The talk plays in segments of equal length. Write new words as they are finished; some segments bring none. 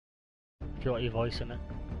If you want your voice in it.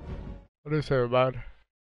 I do so bad.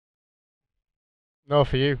 No,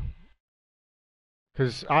 for you.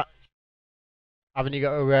 Because haven't you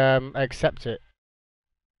got to accept it?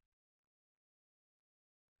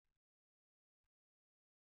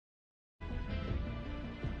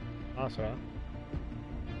 That's alright.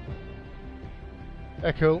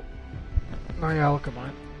 Yeah, cool. Oh yeah, look at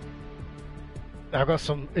mine. I've got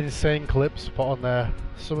some insane clips put on there.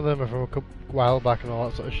 Some of them are from a while back and all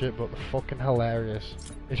that sort of shit, but they're fucking hilarious.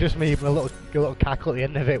 It's just me with a little cackle at the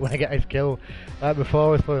end of it when I get his kill. Like before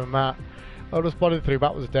I was playing Matt, I was plodding through,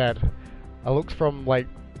 Matt was dead. I looked from like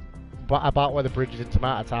about where the bridge is into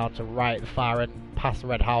Mattertown to right at the far end, past the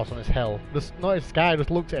red house on this hill. Just noticed this guy,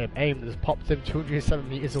 just looked at him, aimed, just popped him 207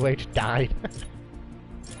 meters away, just died.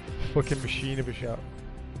 Fucking machine of a shot.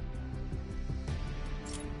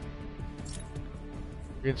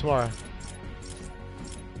 You in tomorrow?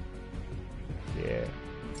 Yeah.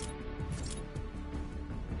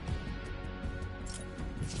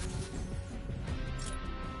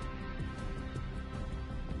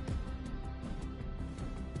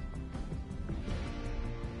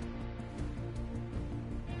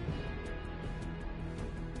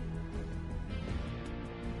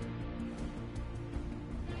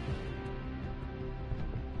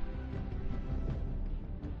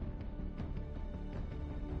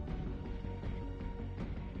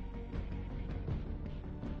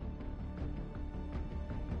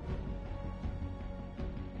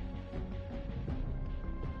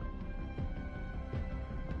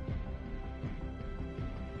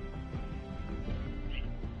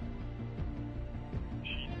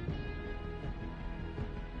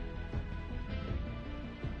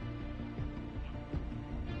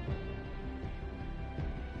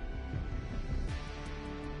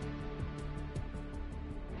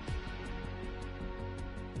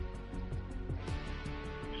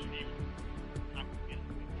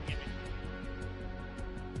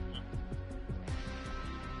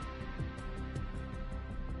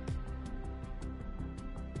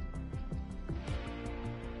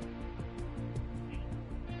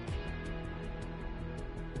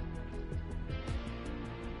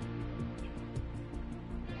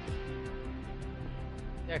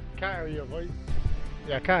 Yeah, can't hear your voice.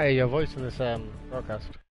 Yeah, I can't hear your voice in this broadcast.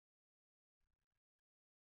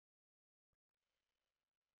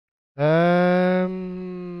 How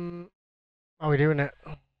are we doing it?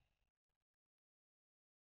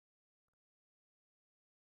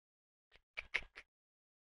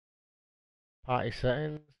 Party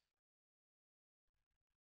settings.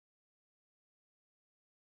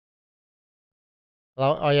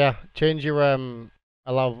 Oh yeah, change your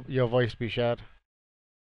allow your voice to be shared.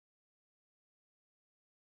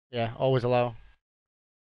 Yeah, always allow.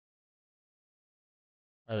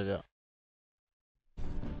 There we go.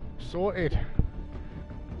 Sorted.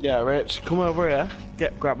 Yeah, Rich, come over here.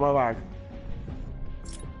 Grab my bag.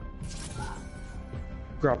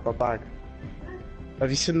 Grab my bag. Have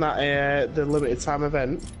you seen that the limited time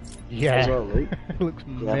event? Yeah. As well, Luke? Looks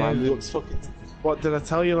Yeah, man, amazing. it looks fucking. What did I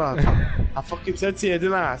tell you, lad? I fucking said to you,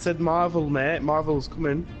 didn't I? I said Marvel, mate. Marvel's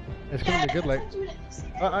coming. It's gonna be good, like.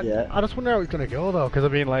 Yeah. I just wonder how it's gonna go though, because I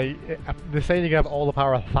mean, like, they're saying you can have all the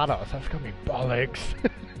power of Thanos. That's gonna be bollocks.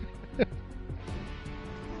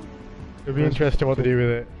 It'll be interesting what they do with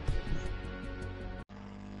it.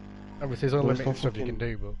 Obviously, there's only Where's limited my stuff you can fucking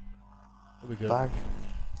do, but it'll be good. Bag.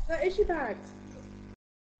 Where is your bag?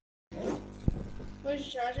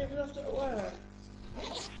 Where's your charger? If you left it at work.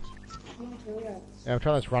 Yeah, I'm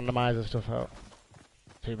trying to randomize the stuff out.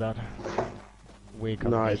 Too bad. Weird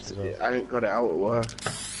No, combinations as well. I ain't got it out at work.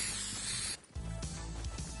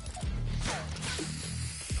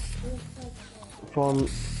 From.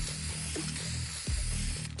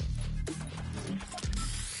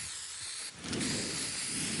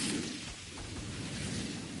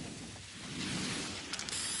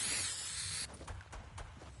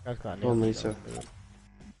 Guys got Go on, new Lisa. stuff.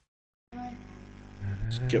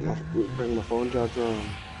 Just bring my phone charger on.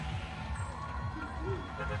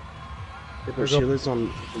 Yeah, but she lives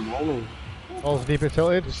on the morning. All's deeper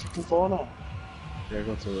tilted. Just the phone on. Yeah,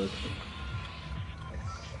 go to it.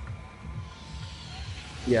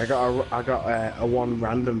 Yeah, I got a one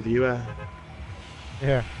random viewer.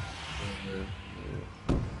 Yeah.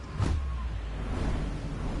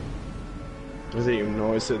 I didn't even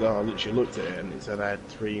notice it though. I literally looked at it and it said I had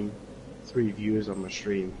three viewers on my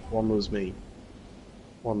stream. One was me,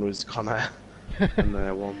 one was Connor, and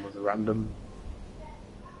one was a random.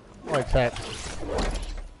 Like that.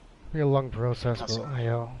 Be a long process, That's but what-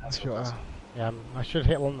 yeah, that's what that's- yeah, I should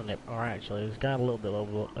hit London it. Alright, actually, it's kind of a little bit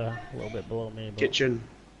below me. But Kitchen.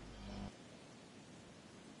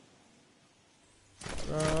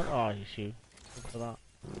 it's you. Look for that.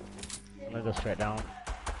 I'm gonna go straight down.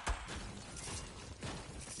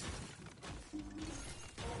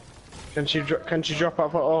 Can she drop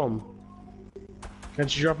off at home? Can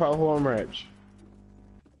she drop out at home, Rich?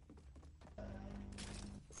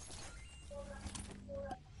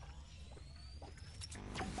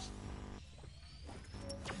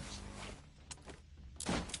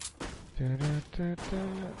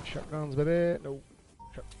 Shotguns, baby. No.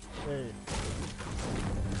 Hey.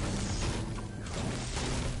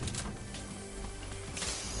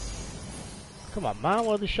 Come on, man.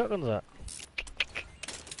 Where are these shotguns at?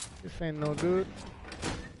 This ain't no good.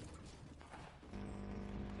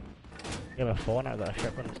 Give me a phone out of that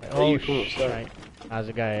shotgun. Oh, shit. There's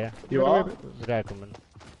a guy here. You are? There's a guy coming.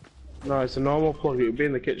 No, it's a normal plug. It'll be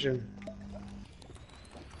in the kitchen.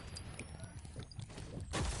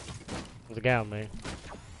 There's a guy on me.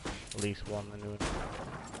 At least one, anyway.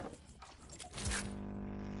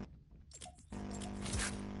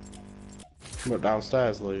 What,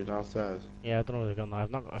 downstairs, Lou? Downstairs? Yeah, I don't know where they're going.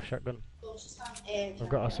 I've not got a shotgun. I've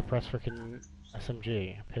got a suppressed freaking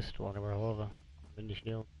SMG, a pistol, and a revolver. Vintage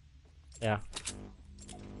deal. Yeah.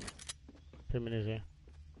 2 minutes here.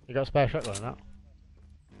 You got a spare shotgun on that?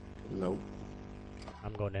 Nope.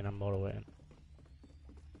 I'm going in, I'm motor waiting.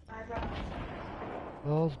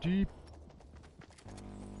 Balls deep.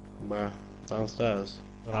 Where? Downstairs.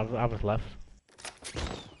 Well, I was left.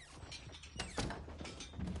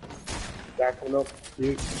 Backing up.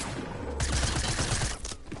 You.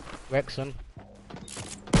 Rexon.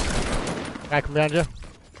 Guy come behind you.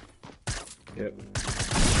 Yep.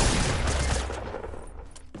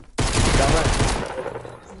 Down there.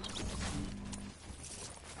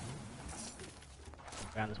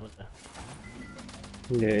 Behind this window.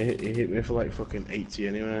 Yeah, he hit me for like fucking 80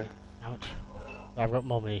 anyway. Ouch. I've got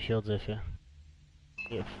more mini shields if you.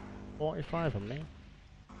 You have 45 on me.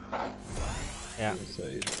 Yeah.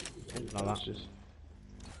 Something like that. Just...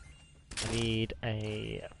 I need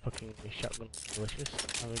a fucking shotgun. Delicious.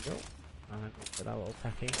 There we go. And I'll get that little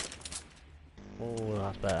tacky. Oh,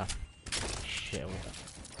 that's better. Shit, what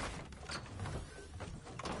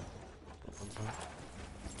was that?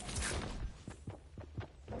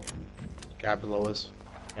 Guy below us.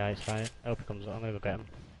 Yeah, he's fine. I hope he comes up. I'm gonna go get him.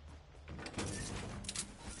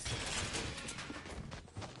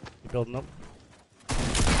 You building up?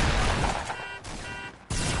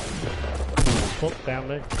 Fuck down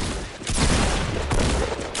me.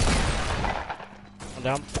 I'm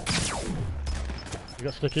down. You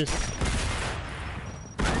got stickies?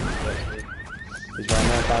 He's right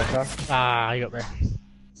now, Balcar. Ah, you got there.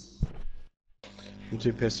 I'm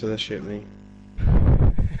too pissed for this shit, me.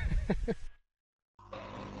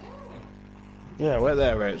 Yeah, we're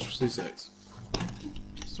there, Rich. C6.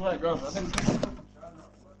 Swear, God, I think.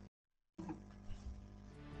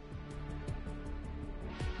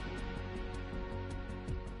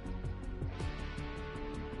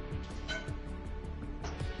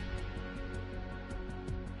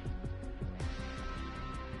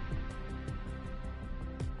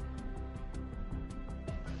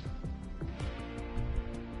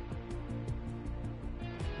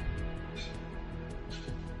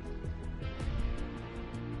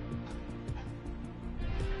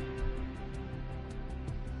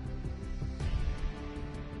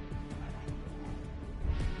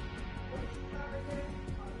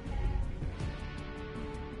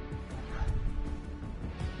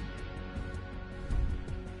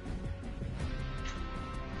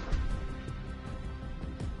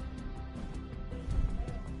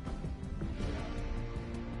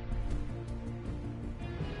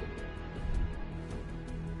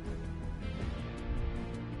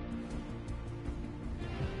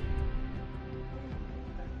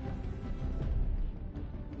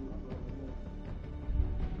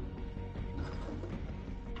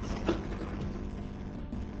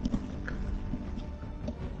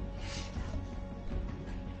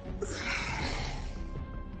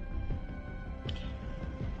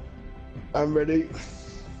 I'm ready.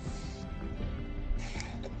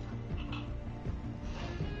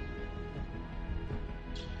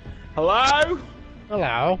 Hello?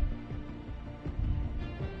 Hello.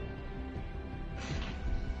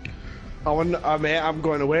 Mate, I'm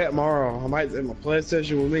going away tomorrow. I might take my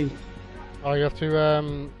PlayStation with me. Oh, you have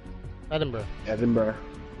to, Edinburgh. Edinburgh.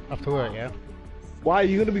 After work, yeah? Why, are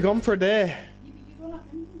you going to be gone for a day?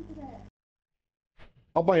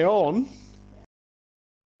 On my own?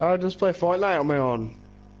 I'll just play Fortnite on my own.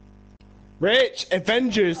 Rich,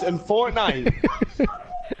 Avengers and Fortnite.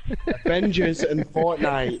 Avengers and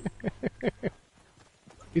Fortnite.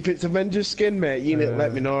 If it's Avengers skin, mate, you need to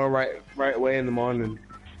let me know right away in the morning.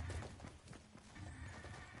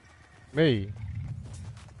 Me?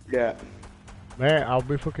 Yeah. Mate, I'll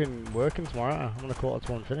be fucking working tomorrow. I'm gonna quarter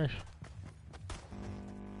to one finish.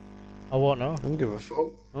 I won't know. I don't give a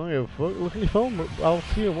fuck. I don't give a fuck. Look at your phone. I'll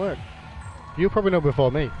see you at work. You probably know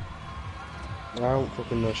before me. I don't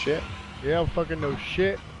fucking know shit. Yeah, I fucking know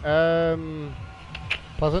shit.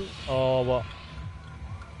 Pleasant or what?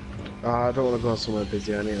 I don't want to go somewhere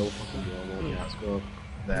busy. I need to fucking go on. Yeah, let's go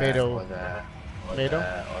there, Middle. or there, or Middle?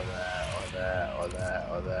 there, or there, or there, or there,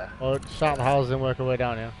 or there. Or start the houses and work our way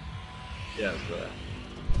down, yeah? Yeah, let's go there.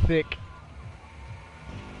 Thick.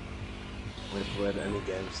 We've played any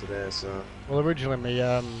games today, so... Well, originally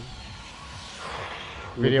my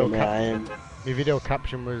video Look at my video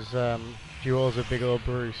caption was duos with Big Old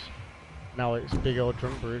Bruce. Now it's Big Old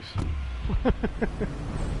Drunk Bruce.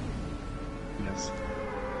 Yes.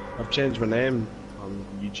 I've changed my name on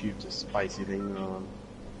YouTube to Spicy Dingo.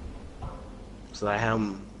 So I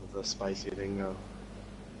am the Spicy Dingo.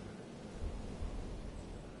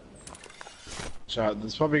 So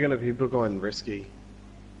there's probably going to be people going risky.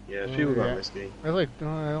 Yeah, there's people going risky. There's like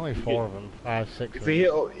only 4 of them, 5, 6. If you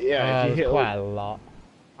hit, if you hit, quite a lot.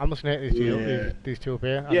 I'm just gonna hit these two up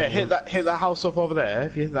here. Yeah, hit that house up over there.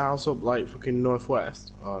 If you hit the house up like fucking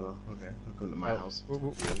northwest. Oh no, okay, I'll come to my house.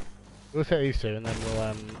 We'll take these 2 and then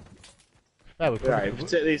we'll There we go. Right, if you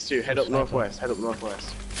take these 2, head up northwest. Head up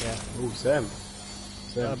northwest. Yeah. Ooh, same.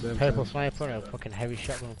 Purple sniper and a fucking heavy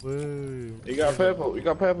shotgun. Woo. You got a purple. You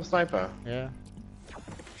got a purple sniper. Yeah.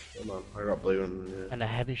 Come on, I got blue one. Yeah. And a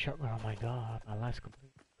heavy shotgun. Oh my god, my life's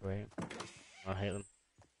complete. Great. I hate them.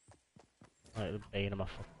 I hate the bane of my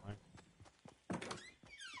fucking life.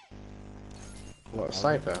 What, a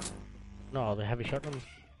sniper? No, the heavy shotgun.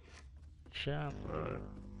 Shit. Right.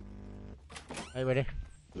 Are you ready?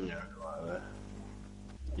 Yeah, right there.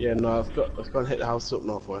 Yeah, no, let's go and hit the house up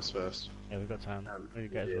northwest first. Yeah, we've got time. We need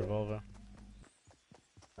to get his revolver.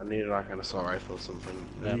 I need like an assault rifle or something.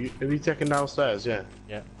 Yeah. Have you taken downstairs? Yeah.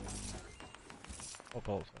 Yeah. Up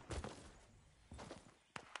also.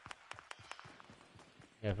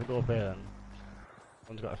 Yeah, if we go up here then.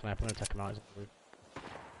 One's got a sniper, I'm gonna take him out.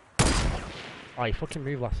 Oh, he fucking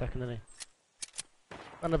moved last second, didn't he?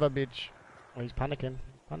 Son of a bitch. Oh, he's panicking.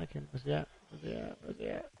 He's panicking. Where's he at? Where's he at? Where's he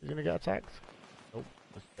at? He's gonna get attacked. Oh,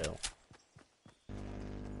 still.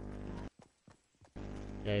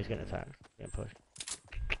 Yeah, he's getting attacked. Getting pushed.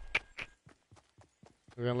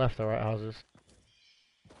 We're going left or right houses?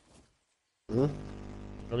 Hmm?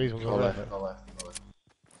 Well, these ones Go are left, left. go left, go left.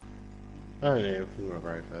 Oh yeah, we can go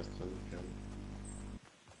very fast then. Okay.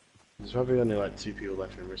 There's probably only like 2 people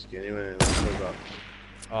left in risky anyway. We've still got,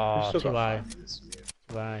 Oh, too high. 5 minutes, yeah.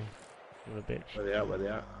 Too high. What a bitch. Where they at? Where they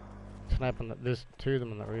at? Snipe on the, there's 2 of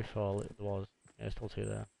them on that roof, or there was. Yeah, there's still 2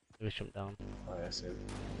 there. They just jumped down. Oh yeah, I see him.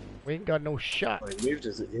 We ain't got no shot. Oh, he moved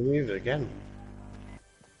it again.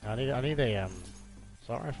 I need a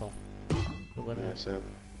assault rifle. Good with Yeah, I it. see him.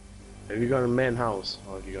 Have you got a main house?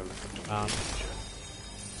 Or have you got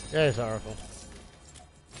Yeah, assault rifle.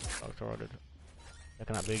 Doctor ordered.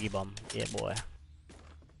 Looking at boogie bomb. Yeah, boy.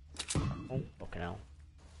 Oh, fucking hell.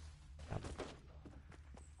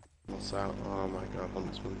 What's that? Oh my god,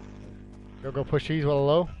 huntsman. Go push these while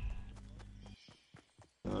low.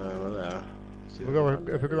 Well there. If we go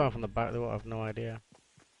around from the back, they won't have no idea.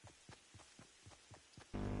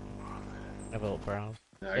 Have a little browse.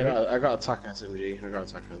 Yeah, I got attack SMG. I got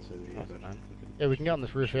attack SMG. That's fine. Yeah, we can get on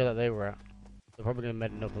this roof here that they were at. They're probably gonna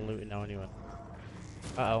meden up and loot it now anyway.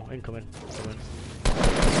 Uh oh, incoming. Incoming.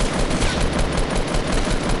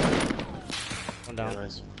 One down. Yeah,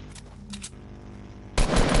 nice.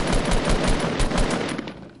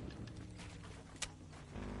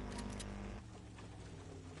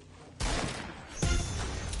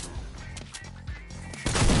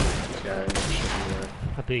 Yeah,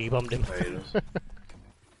 I boogie bombed him.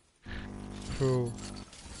 Cool.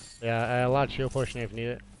 Yeah, large shield potion if you need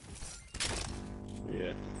it.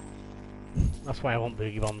 Yeah. That's why I want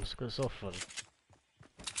boogie bombs, because it's so fun.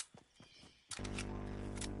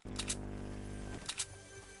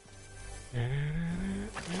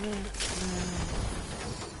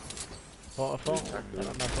 Waterfall? Is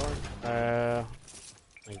that my phone? I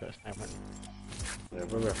got a sniper. Yeah,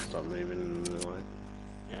 probably have to stop moving in the way.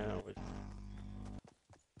 Yeah,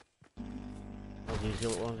 I'll use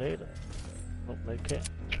your one later. Oh, make it.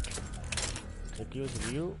 Take you as a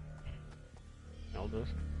view. I'll do this.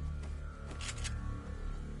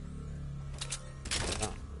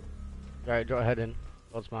 Right, draw a head in.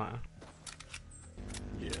 What's smarter?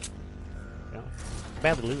 Yeah. Yeah.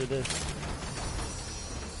 Badly looted this.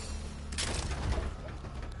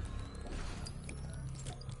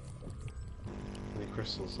 Any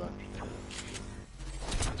crystals left?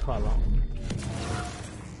 It's quite a lot.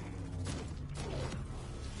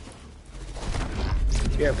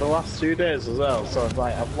 Yeah, for the last 2 days as well. So it's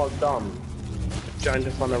like I've logged on, joined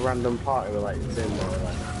up on a random party with like Zim or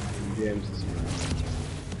like games or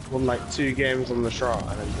something. Won like 2 games on the trot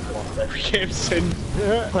and then just lost every game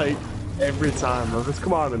since. Like every time I've just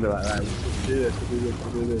come on and be like, right, let's do this, we'll do this,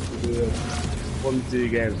 we'll do this, we'll do this. Won 2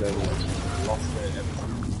 games and then lost it every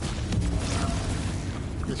time.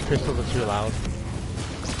 These crystals are too loud.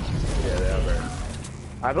 Yeah, they are very.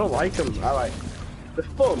 I don't like them. I like. They're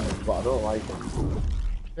fun, but I don't like them.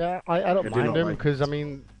 Yeah, I don't do mind not them like because I them.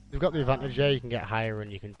 mean they've got the advantage there. You can get higher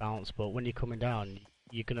and you can bounce, but when you're coming down,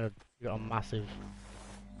 you got a massive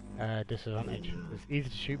disadvantage. It's easy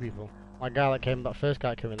to shoot people. My guy that came, that first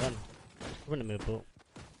guy came in then, wouldn't have moved,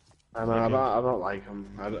 but I know. I don't like them.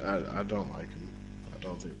 I don't like them. I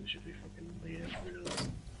don't think they should be fucking leading. Really.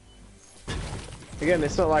 Again,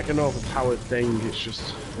 it's not like an overpowered thing. It's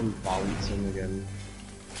just unbalancing again.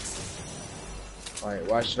 Like,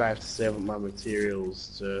 why should I have to save up my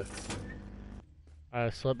materials to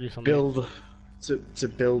celebrity something. build to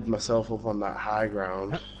build myself up on that high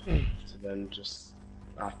ground to then just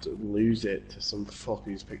have to lose it to some fuck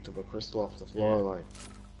who's picked up a crystal off the floor? Yeah. Like,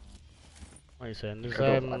 What are you saying? There's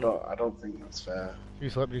I don't think that's fair. 2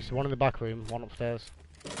 celebrities, one in the back room, one upstairs.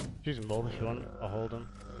 Choose them both if you want, or hold them.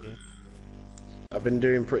 Yeah. I've been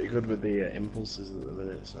doing pretty good with the impulses at the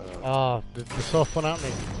minute, so Oh, they're so fun, aren't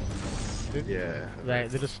they? yeah. They're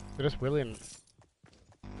just brilliant.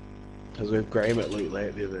 Because with Graham at Loot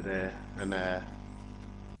Lake the other day, and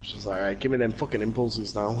she's like, alright, give me them fucking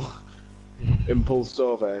impulses now. Impulsed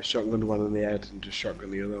over, shotgun one in the head, and just shotgun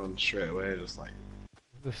the other one straight away, just like,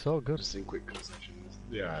 They're so good. just in quick succession.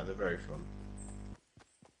 Yeah, they're very fun.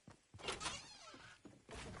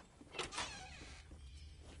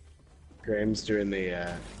 Graham's doing the,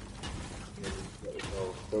 what we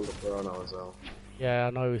call Build a Chrono as well. Yeah, I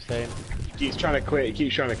know what you're saying. He keeps trying to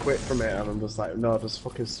quit from it, and I'm just like, no, just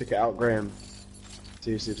fucking stick it out, Graham.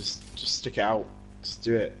 Seriously, just stick it out. Just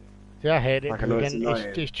do it. Yeah, I hate it. Like, I 'Cause know it's again,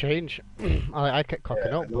 annoying. it's change. I kept cocking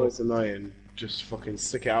Yeah, up, I know but it's annoying. Just fucking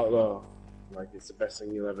stick it out though. Like, it's the best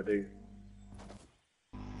thing you'll ever do.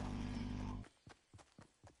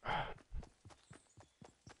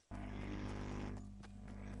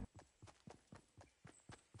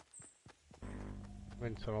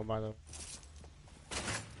 win tunnel by the way.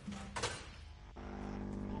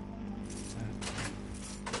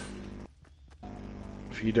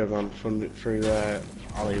 If you'd have gone through the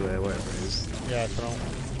alleyway, whatever it is. Yeah, tunnel.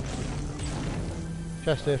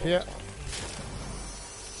 Chest here for you.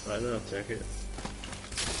 Right, no, I'll take it.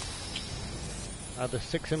 There's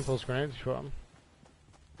 6 impulse grenades, shot them.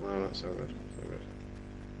 No, that's so good. So good.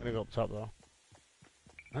 Gonna go up top though.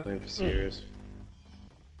 Playing for serious.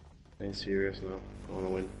 Playing serious now. I want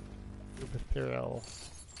to win. Ethereal.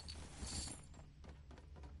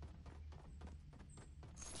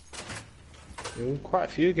 We won quite a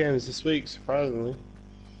few games this week, surprisingly.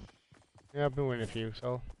 Yeah, I've been winning a few,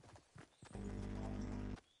 so.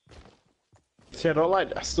 See,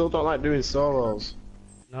 I still don't like doing solos.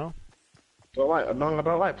 No? I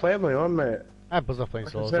don't like playing my own, mate. I buzz off playing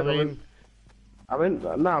Like I solos. said, I mean, I'm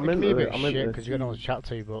it can be a bit shit into because you got no one to chat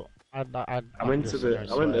to, but I'm into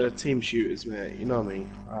the team shooters, mate. You know me.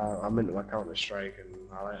 I'm into my Counter Strike, and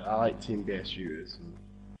I like team based shooters. And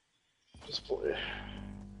just play.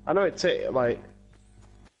 I know it's like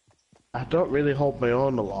I don't really hold my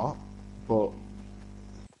own a lot, but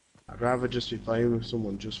I'd rather just be playing with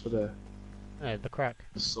someone just for the the crack.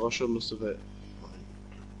 socialness of it.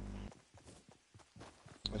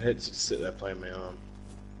 I'd hate to sit there playing my own.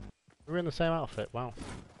 We're in the same outfit, wow.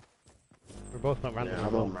 We both went random. Yeah, as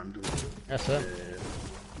I'm well. on random. Yes, sir. Yeah.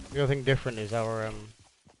 The other thing different is our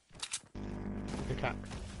pickaxe.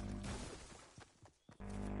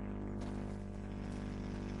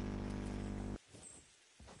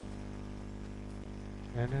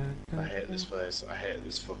 I hate this place. I hate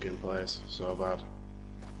this fucking place so bad.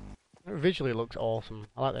 Visually, it looks awesome.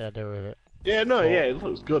 I like the idea of it. Yeah, no, Cool. yeah, it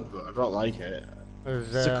looks good, but I don't like it.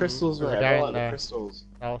 There's, It's the crystals, there's mate. a I guy don't in like the there, crystals.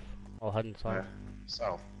 south, or heading south. Yeah.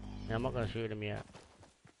 South. Yeah, I'm not going to shoot him yet.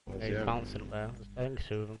 Where's Yeah, he he's at? bouncing up there. I think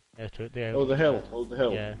 2 of them. Yeah, 2. Yeah, Oh, the hill. Oh, the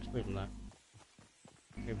hill. Yeah, just leave him there.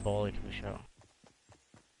 New ball he can be shot.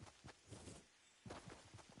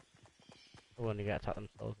 Or when they get attacked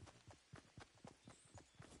themselves.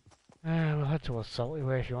 We'll head towards Salty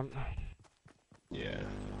Way if you want. Yeah.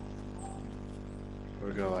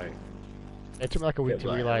 We go like. It took me like a week get to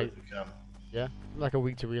that realise. hill if we can. Yeah, it took me like a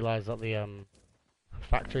week to realise that the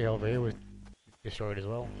factory over here was destroyed as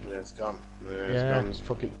well. Yeah, it's gone. Yeah, it's Yeah. gone. It's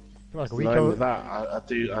fucking. It took me like It's a week. annoying with that.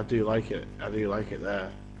 I do like it. I do like it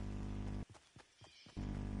there.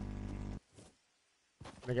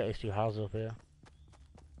 They get these 2 houses up here.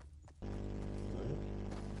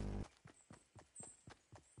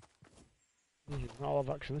 Not a lot of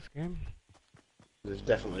action in this game. There's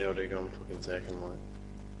definitely already gone fucking taken, like.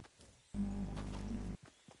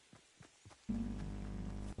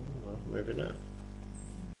 Well, maybe not.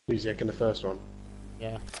 Who's taking the first one?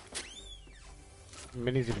 Yeah.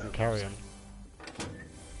 Minis if you can carry them.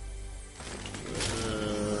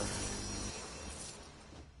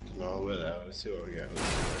 No, we're there. Let's see what we get.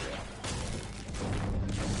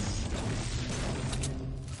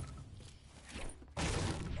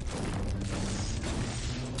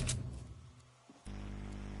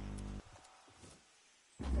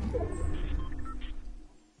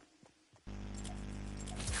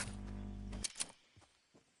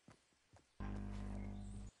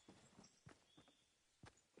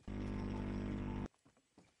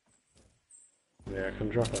 Yeah, I can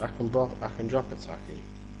drop it. I can drop attacking.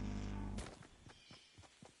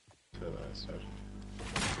 To that side.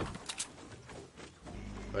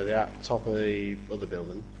 Are they at top of the other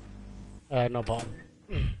building? No bottom.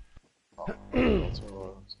 Oh, I'll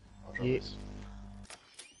drop Yeah. this.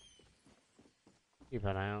 Keep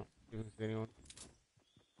an eye out. See if there's anyone.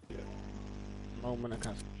 Yeah. Moment I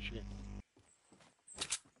can't see shit.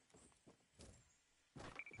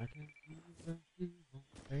 I can see the evil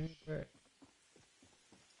baby.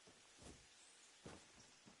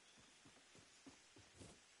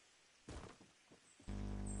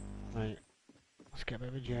 Right. Let's get a bit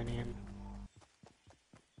of a journey in.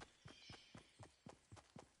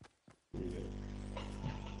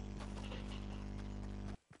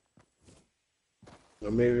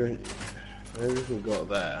 Well, maybe we can go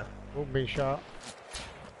there. Oh, being shot.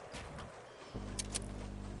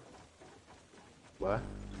 Where?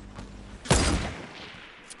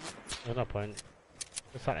 There's no point.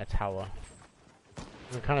 It's like a tower.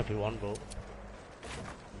 We can if you want, but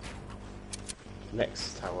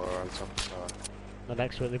Next tower or on top of the tower. the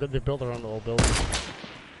next one they built their own little building. Can't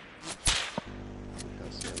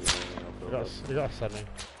see anything. I'll build up. They got a semi.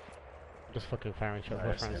 Just fucking firing shots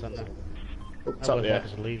left, right, and centre. Up That top, was yeah.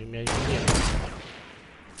 just leaving me.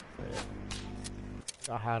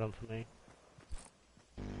 Got a hard on for me.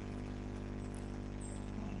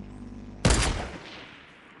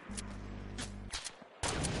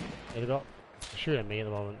 Yeah, they got shooting at me at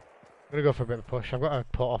the moment. I'm gonna go for a bit of a push. I've got a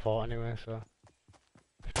put off ult anyway, so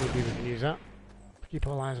if maybe we can use that. Keep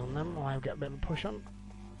all eyes on them while I get a bit of a push on.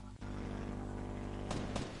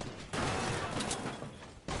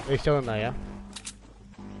 Are you still in there, yeah?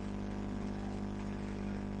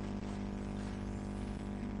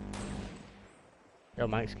 Yo,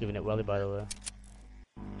 Mike's giving it welly, by the way.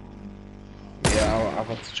 Yeah, I've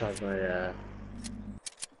had to charge my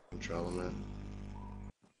controller, man.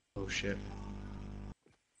 Oh shit.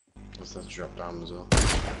 Let's have to drop down as well.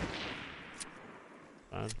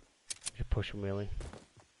 Fine. Should push him, really.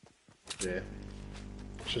 Yeah.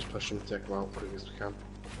 Let's just push them, take them out as quick as we can.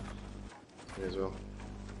 Me as well.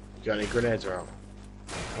 You got any grenades around?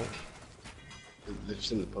 Oh. They've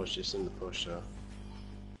just in the push, just in the push, so.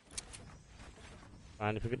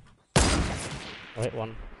 Fine, if we could. I hit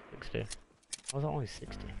one. 60. I was only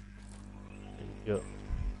 60. Good.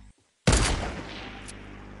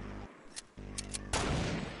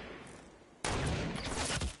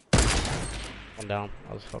 One down.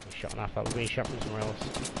 I was fucking shot and I thought we were being shot from somewhere else.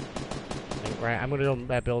 Right, I'm gonna go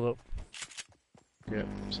build up. Yeah,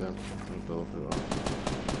 so I'm gonna build up as well.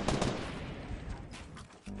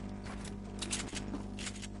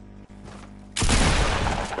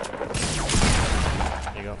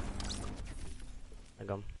 There you go. There you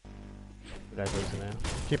go. The guy's losing there.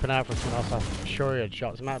 Keep an eye out for someone else. I'm sure he had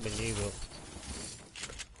shots. It might have been you, but.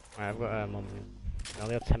 Right, I've got I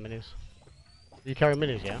only have 10 minutes. You carry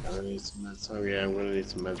minis, yeah? I'm gonna need some meds. Oh yeah, I'm gonna need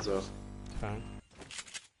some meds though. Fine.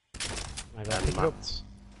 I got And pick it up. mats.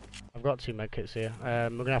 I've got 2 medkits here. We're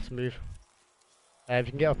gonna have to move. If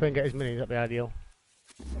you can get up here and get his minis, that'd be ideal.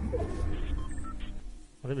 I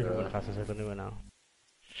think we can run fast as I can do it now.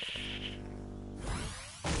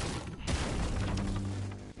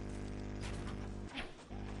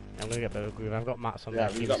 I'm gonna get better groove. I've got mats on Yeah, there.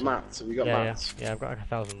 have you got mats? Have you got yeah, mats? Yeah, I've got like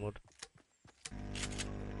 1,000 wood.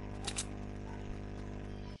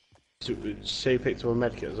 So you picked up a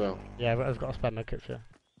medkit as well? Yeah, I've got a spare medkit here.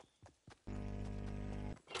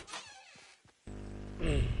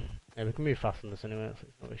 Yeah, we can move fast on this anyway, so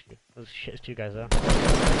it's no issue. There's shit, there's 2 guys there.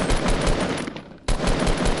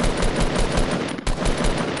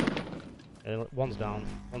 Yeah, one's down,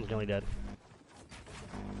 one's nearly dead.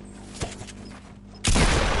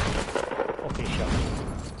 Okay, shot.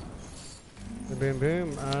 Boom, boom,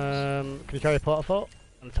 boom. Can you carry a porta fort?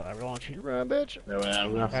 Until everyone shoot you run, bitch. Yeah, well,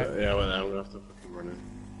 I'm gonna have to. Yeah, well, I'm gonna have to fucking run in.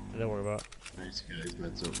 Don't worry about it. Nice guys,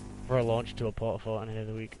 meds up. For a launch to a port fort any day of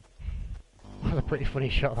the week. That's a pretty funny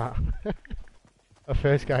shot, that. The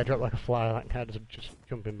first guy dropped like a fly, that guy just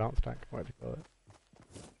jumping bounce back. What do you call it?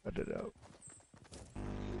 I don't know.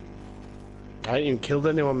 I ain't even killed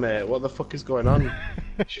anyone, mate. What the fuck is going on?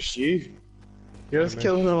 It's just you. You're just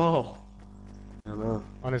killing them all. I know.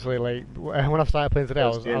 Honestly, like, when I started playing today, I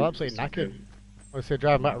was game, absolutely knackered. Honestly,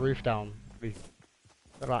 driving that roof down,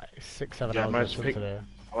 like 6-7 Yeah, I hours managed or to today.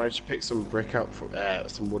 I managed to pick some brick out from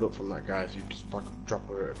some wood up from that guy. So you just drop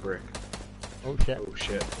a brick. Oh shit. Oh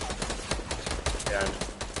shit. Yeah.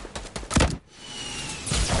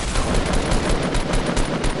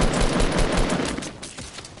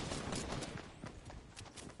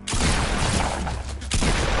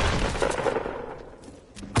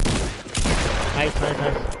 Nice.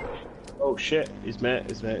 Oh shit. He's mate.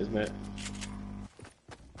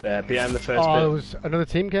 Behind the first Oh, bit. there was another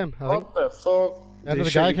team came, I think. What the fuck? Yeah, Did another he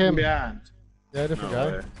shoot guy you from came. behind? Yeah, different No guy.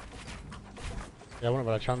 way. Yeah, I wouldn't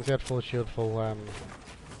have had a chance. He had full shield, full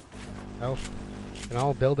health. And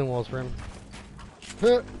all building walls for him.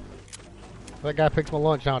 If that guy picks my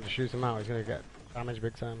launch now to shoot him out, he's gonna get damaged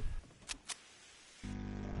big time. It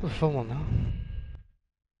was a fun one though.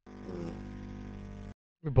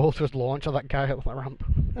 We both just launch on that guy up the ramp.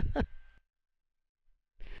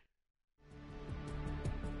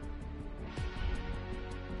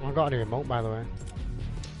 I got a new remote, by the way.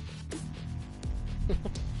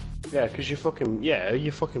 Yeah, cause you fucking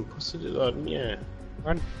pussied it on, yeah.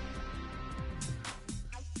 Run.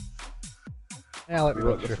 Yeah, let me You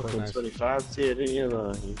got look the through fucking nice. 25 tier, didn't you?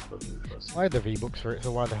 No, you fucking pussy. I had the V-Bucks for it,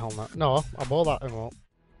 so why the hell not? No, I bought that remote.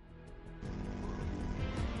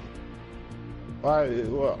 Why?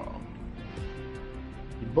 What?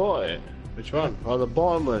 You bought it? Which one? Oh, the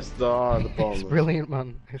bottomless. Oh, the bottomless. It's brilliant,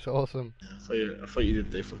 man. It's awesome. I thought you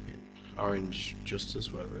did the fucking orange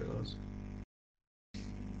justice, whatever it was.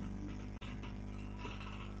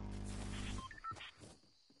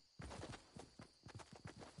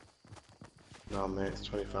 No, mate, it's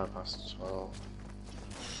 25 past 12.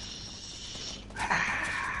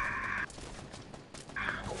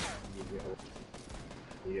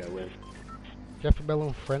 You gotta win. Jeffrey Bell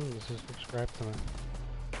and friends has subscribed to me.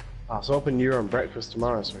 I was hoping you were on breakfast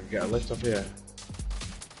tomorrow so we could get a lift up here.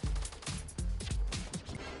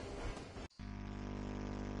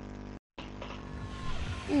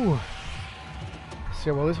 Ooh. See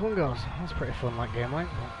how well this one goes. That's pretty fun, like game like.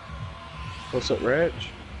 What's up, Rich?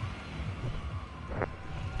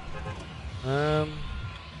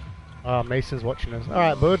 Oh, Mason's watching us.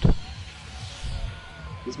 Alright, bud.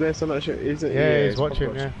 Is Mason not sure? Is it? Yeah, he's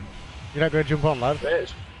watching, yeah. You're not going to jump on, lad?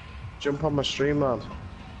 Rich, jump on my stream, lad.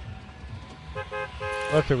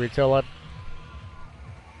 That's a retail, lad.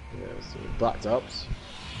 Yeah, so Black Tops.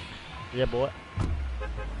 Yeah, boy. Yeah,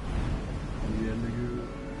 nigga.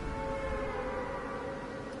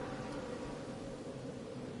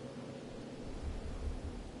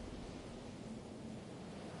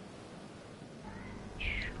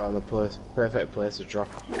 Found the place, perfect place to drop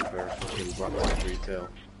for fucking Black Tops retail.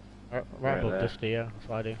 Right above there. this tier, that's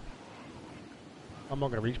what I do. I'm not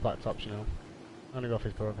going to reach black tops, you know. I'm going to go for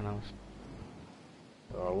his broken house.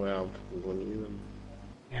 Oh well, I'm going to you then.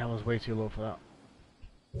 Yeah, I was way too low for that.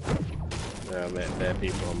 Yeah, mate, there are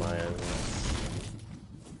people on my end.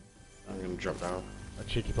 I'm gonna drop down. A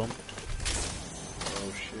cheeky bump.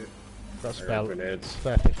 Oh shit. Got I got spare grenades.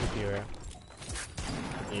 50 for you here.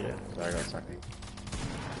 Need it. So I got sacking.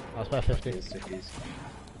 I'll spare 50. Stickies.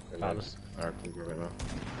 Fabulous. I can grab it now.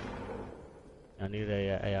 I need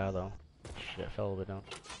a AR though. Shit, fell a bit down.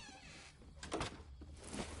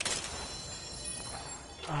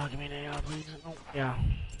 Oh, give me an AR please. Oh, yeah.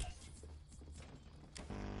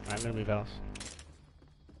 Right, I'm gonna move house.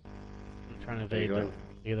 I'm trying to Where you evade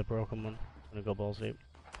going? the broken one. I'm gonna go balls deep.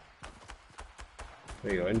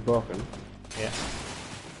 There you go, in broken. Yeah.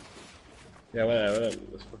 Yeah, whatever.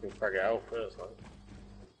 Let's fucking frag it out first, like.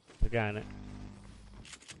 The guy in it.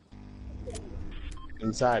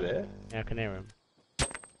 Inside it? Yeah, I can hear him.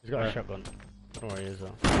 He's got a Where? shotgun. Don't worry, he is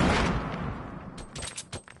though.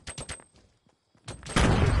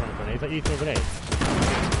 Is that you throw a grenade?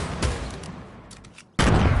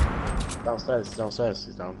 Downstairs.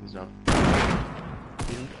 He's down.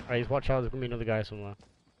 Alright, watch out, there's gonna be another guy somewhere.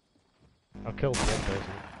 I'll kill one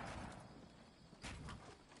person.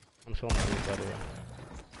 I'm still on the roof, by the way.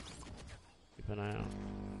 Keep an eye out.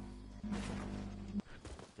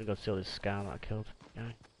 I'm gonna steal this scar that I killed.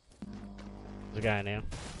 Guy. There's a guy in here.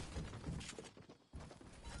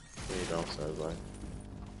 Yeah, downstairs, like.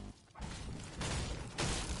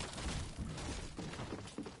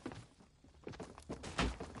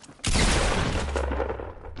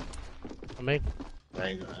 On me. I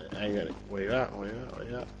ain't got it. Where you at? Where you at? Where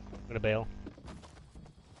you at? I'm gonna bail.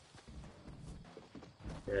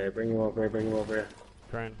 Yeah, bring him over here, bring him over here.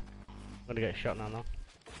 Trying. I'm gonna get shot now though.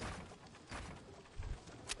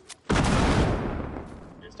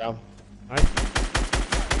 He's down. Nice.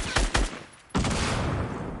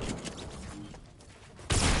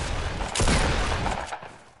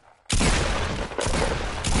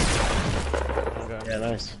 Okay. Yeah,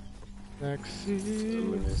 nice. Taxi.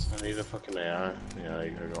 I need a fucking AI. Yeah,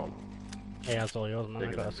 you gotta go on. Hey, that's all yours, man. I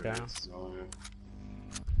Take got a it scar. after this, so,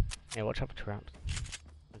 Yeah, watch out for traps.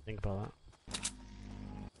 Think about that.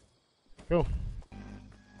 Cool.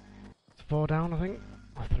 It's 4 down, I think.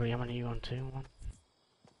 Or 3, how many are you on? 2? 1?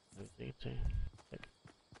 2, 2. Sick.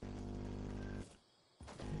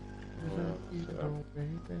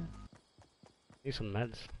 Need some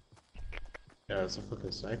meds. Yeah, it's a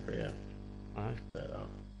fucking sniper, yeah. Nice. That out.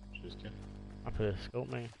 Just kidding. I put a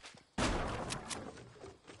scope, me. Right,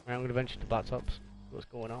 I'm gonna venture to black tops. What's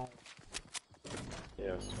going on?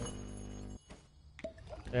 Yes.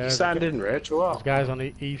 Yeah, You signed in, Rich, or there's what? guys on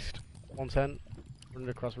the east, 110, running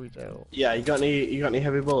across retail. Yeah, you got any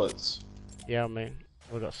heavy bullets? Yeah, mate.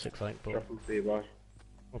 We've got 6, I think, but Drop them for you, boy.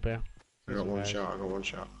 up here. I got one shot, I got one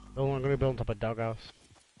shot. Oh, I'm gonna build on top of doghouse.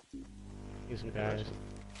 Need some guys.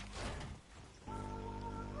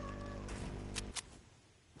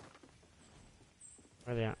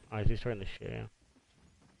 Where are they at? Oh, he's destroying the shit, yeah.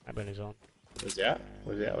 I bet he's on. Where's he at?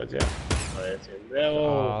 Where's he at? Where's he at? Oh, yeah, it's him. Oh,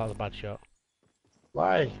 Oh, that was a bad shot.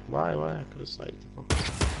 why? Why? I could have sniped him.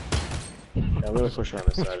 Yeah, I'm gonna push around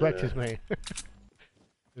this side. Respect his mate.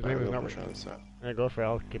 His name I'm is gonna not. push around this side. Yeah, go for it.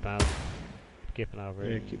 I'll keep out. Keep an eye over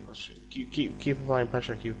Yeah, it. keep pushing. Keep applying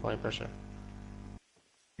pressure. Keep applying pressure.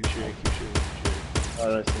 Keep shooting. Keep shooting. Keep shooting.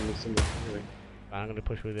 Oh, that's somebody. Really. I'm gonna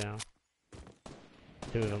push with you now.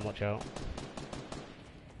 2 of them, watch out.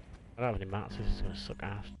 I don't have any mats, this is gonna suck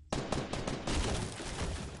ass.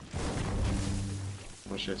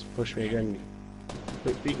 Watch this. Push me again.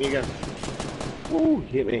 Quick, beat me again. Woo!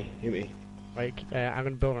 Hit me. Hit me. Right, I'm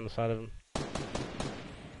gonna build on the side of them.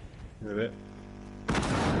 In a bit.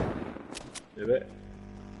 In a bit.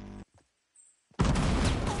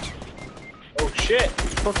 Oh shit!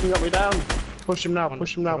 He's fucking got me down. Push him now.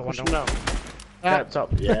 Push him now. Push him now. Ah.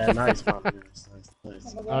 Top. Yeah, nice man.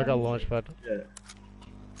 Nice. I got a launch pad. Yeah.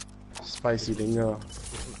 Spicy dingo.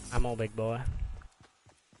 I'm all big boy.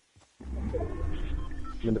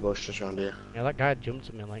 I'm in the bush just around here. Yeah, that guy jumped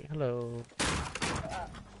at me like, hello.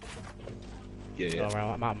 Yeah. Oh,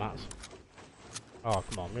 right, I'm out of mats. Oh,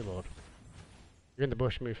 come on, reload. You're in the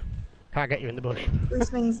bush, move. Can't get you in the bush.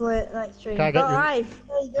 This thing's lit, like stream. Can I get Go you? live.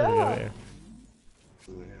 There you There we go, go. here.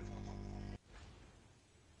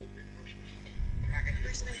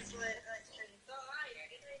 This thing's lit, like stream. Go live.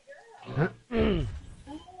 There you go.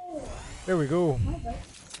 There we go.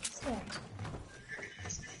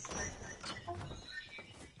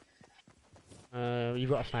 You've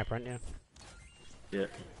got a sniper, haven't you? Yeah.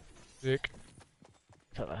 Sick.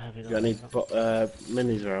 Take that heavy. You got any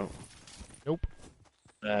minis are out? Nope.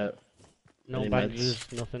 No Any bandages,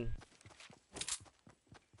 nothing.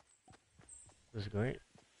 This is great.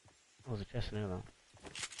 Oh, there's a chest in here though.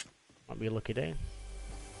 Might be a lucky day.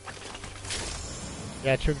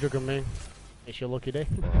 Yeah, chug jug on me. It's your lucky day.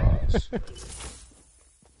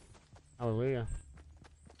 Hallelujah.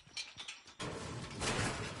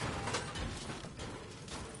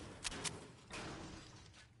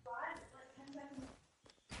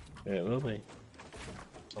 Yeah, it will be.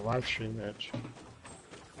 It's a live stream match.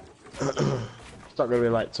 It's not gonna be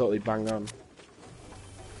like totally bang on.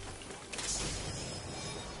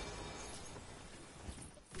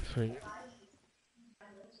 Sweet.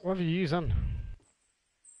 What have you used then?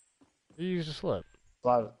 You used a slip.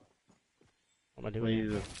 Live. What am I doing? We here?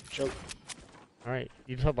 use a choke. Alright,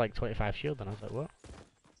 you just had like 25 shield then. I was like, what?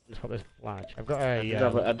 Just got this large. I've got I a. did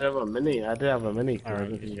have a mini. I did have a mini because I Alright,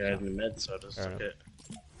 didn't think you I had can any meds, so I just Fair took enough. it.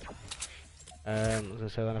 I was gonna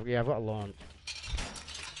say then. Yeah, I've got a launch.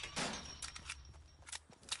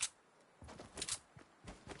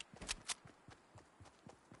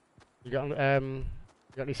 You got you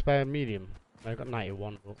got any spare medium? I've got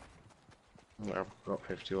 91, but I've got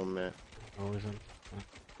 51 there. oh, isn't.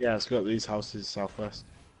 Yeah, it's got these houses southwest.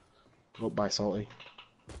 Up by Salty.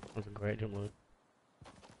 That was a great jump load.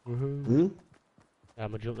 Woohoo! Hmm? Yeah,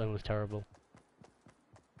 my jump then was terrible.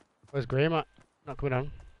 Where's Graham at? Not coming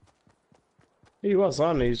down. He was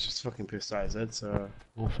on, he's just fucking pissed out his head, so.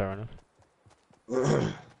 Oh, fair enough.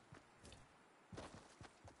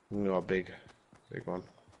 You know, a big one.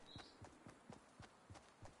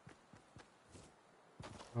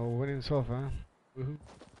 Oh, winning so far. Woohoo!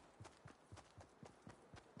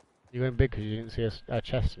 You're going big because you didn't see a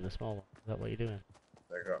chest in the small one. Is that what you're doing?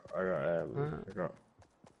 I got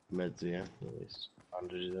meds here, at least.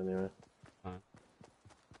 Bandages anyway.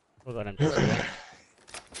 We've got an empty one.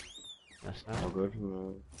 That's nice. All good. I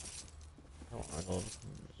don't want to go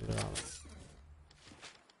do that.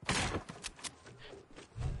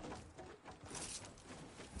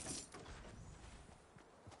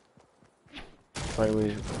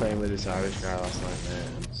 Playing with this Irish guy last night, man.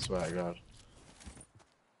 I swear to God.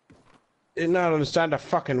 Did not understand a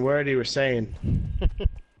fucking word he was saying.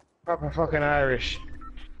 Proper fucking Irish.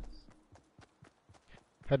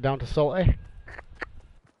 Head down to Salty.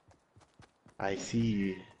 I see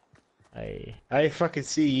you. Hey. I fucking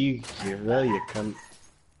see you, you cunt.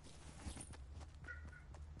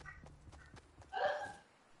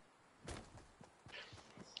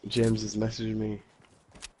 James is messaging me.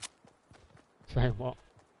 Saying what?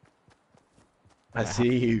 I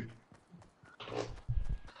see you.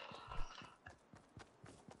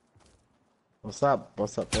 What's that?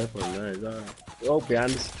 What's that purple in there? Is that... Oh,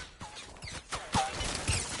 behind us.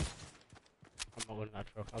 I'm not winning that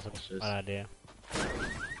truck. That was a Just- bad idea.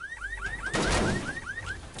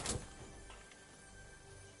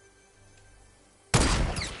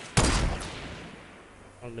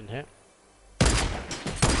 One's been hit.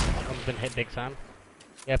 One's been hit big time.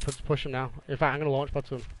 Yeah, push him now. In fact, I'm gonna launch pad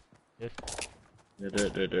to him. Yes. Yeah, do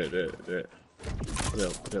it. Do it.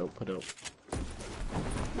 Put it up.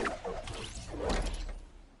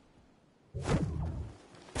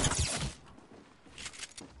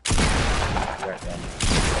 Right there.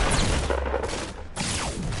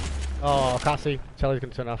 Oh, I can't see. Tell he's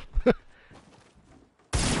gonna turn off.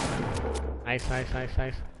 Nice.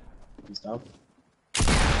 He's down.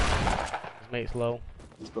 His mate's low.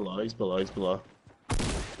 He's below.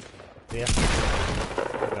 Yeah.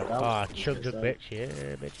 Oh, chugged a bitch. Yeah,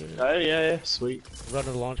 bitch. Oh, yeah, sweet. Run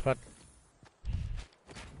to the launch pad.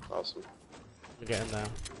 Awesome. We're getting there.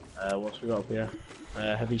 What's we got up here?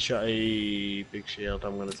 Heavy shotty, big shield.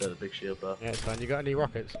 I'm gonna take the big shield though. Yeah, it's fine. You got any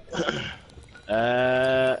rockets?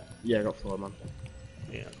 Yeah, I got 4, man.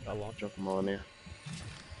 Yeah, got a launch. Drop them all in here.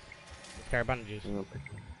 Carry bandages. I'm gonna pick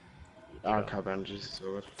them. I'll carry bandages, so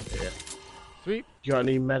good. Yeah. Sweet. You got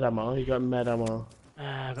any med ammo? You got med ammo?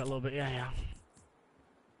 I got a little bit, yeah.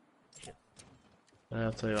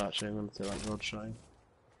 I'll tell you what, actually, I'm gonna take that road shine.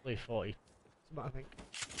 Only 40. But I think.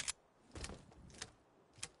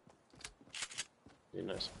 Yeah,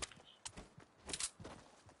 nice.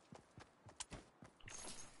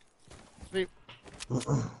 Sweet.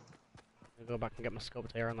 I'll go back and get my scope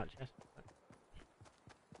tear on that chest.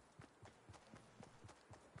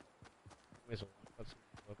 May as well put some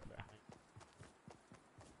look a bit high.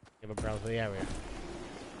 Give a browse of the area.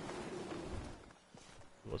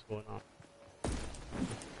 See what's going on.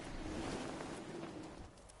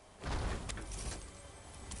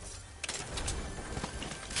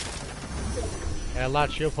 Yeah,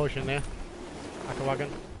 large shield potion there. Like a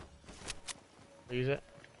wagon. Use it.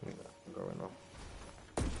 I'm going off.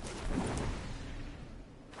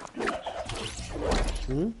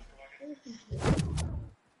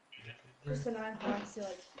 Just an iPad to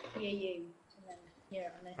like hear you and then hear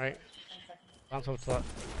it on it. Right. Bounce over to that.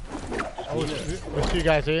 Oh, there's 2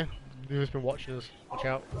 guys here. Who's been watching us. Watch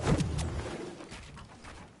out.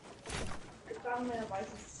 The family advice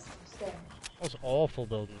is stone. That was awful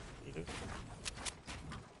building. You do.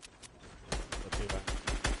 Not too bad.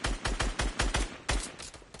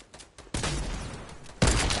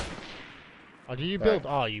 Oh, do you build?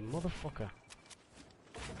 Oh, you motherfucker.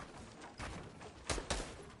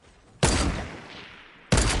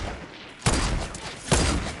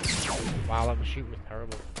 Wow, that was shooting was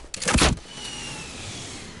terrible.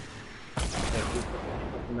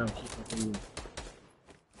 No, keep fucking...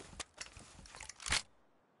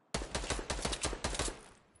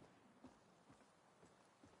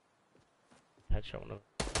 Headshot one of them.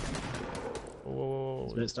 Whoa.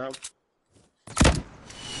 Spits down.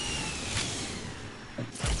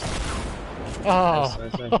 Oh!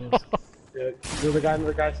 Nice. Yeah,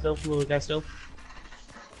 another guy still.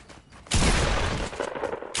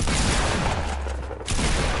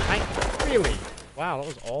 Really? Wow, that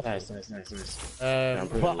was awful. Nice.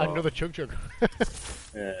 What, another chug.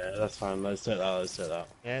 Yeah, that's fine. Let's take that.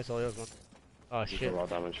 Yeah, it's all yours, man. Oh Took shit. a lot of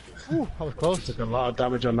damage. Ooh, that was close. Took a lot of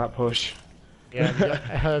damage on that push. Yeah,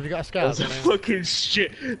 have you got a scar? That was a fucking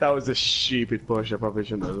shit. That was a stupid push. I probably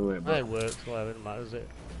shouldn't have done it. But It works, whatever, it matters it.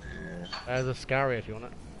 There's a scar if you want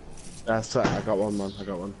it. that's it. I got one, man. I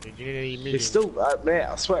got one. Do you need any medium? It's still, mate.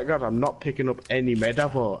 I swear to God, I'm not picking up any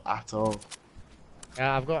medavo at all.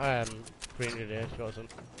 Yeah, I've got 300 here, if you want some.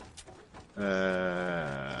 Yeah,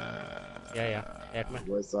 come here.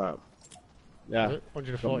 Where's that? Yeah. Is it? Got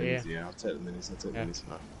 140 minis, here. yeah. I'll take the minis. I'll take the Yeah. minis.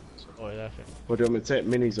 No. 40 there, fit. What do you want me to take?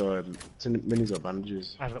 Minis or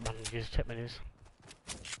bandages? I've got bandages, tip minis.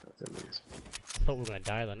 I'll take minis. I thought we were gonna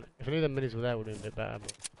die then. If I knew the minis were there, we'd have been a bit better,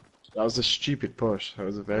 but... That was a stupid push. That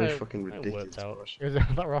was a very It- fucking it ridiculous worked out. push.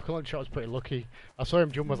 That rocket launch shot was pretty lucky. I saw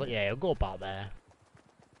him jump, I was like, yeah, he'll go about there.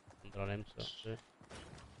 Something on him, so...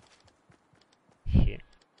 Shit.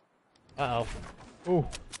 Uh-oh. Ooh.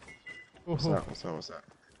 What's that? What's that? What's that?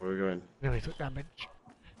 Where are we going? Nearly took damage.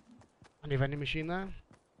 Any vending machine there?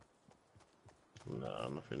 No,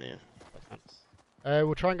 nothing here.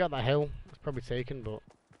 We'll try and get that hill. It's probably taken, but...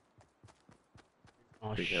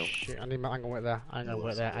 Oh Big hill. shit, I need my... Hang on, wait there. Hang on, No, wait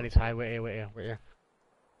that's there. not I need to hide. Wait here.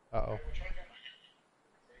 Uh-oh.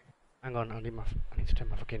 Hang on, I need to turn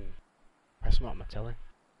my fucking... Press them on my telly.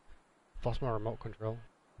 Lost my remote control.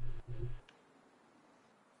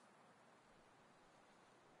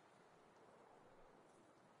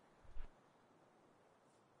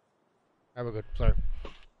 Right, we're good. Sorry.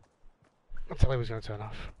 My telly was going to turn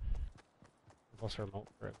off. I've lost the remote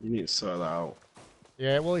for it. You need to sort that out.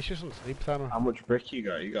 Yeah, well, it's just on sleep timer. How much brick you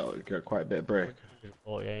got? You got quite a bit of brick.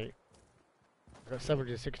 148. I got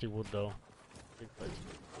 760 wood though. Big place.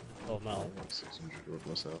 12 metal. 600 wood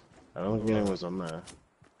myself. I don't think anyone was on there.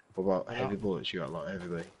 What about Why heavy not? bullets? You got a lot of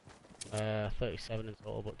heavy. 37 in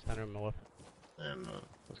total, but 10 are in my weapon. And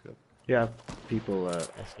that's good. Yeah, people. I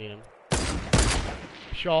seen him.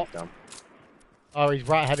 Shot. Down. Oh, he's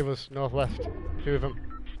right ahead of us, northwest. Two of them.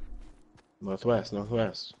 Northwest.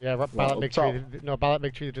 Yeah, right by Well, that big up top. tree. No, by that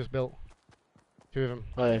big tree they just built. Two of them.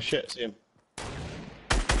 Oh yeah, shit, see him. Oh,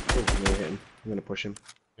 I'm gonna hit him. I'm gonna push him.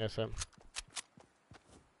 Yeah, Sam.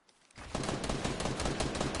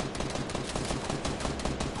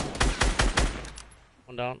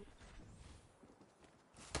 One down.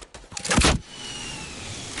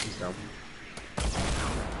 He's down.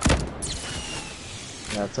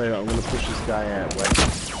 Yeah, I'll tell you what, I'm gonna push this guy out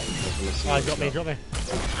west. Oh, he got me.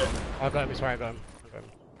 I got him, sorry, I got him.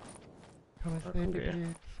 Come on, can get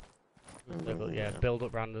you. yeah, build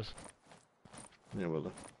up round us. Yeah, well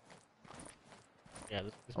done. Yeah,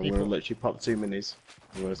 there's I'm people. gonna literally pop 2 minis.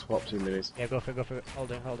 I'm gonna swap 2 minis. Yeah, go for it.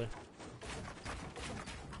 Hold it.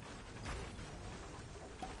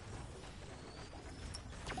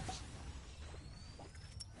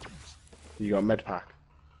 You got a med pack.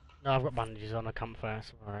 No, I've got bandages on a campfire,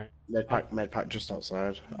 so alright. Med pack just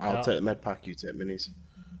outside. I'll Yeah. take the med pack, you take minis.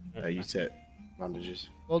 You take bandages.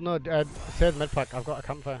 Well, no, say the med pack, I've got a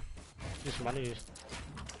campfire. Just some bandages.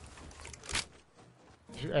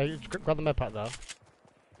 You grab the med pack though.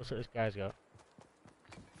 What's what this guy's got?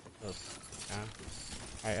 Oh,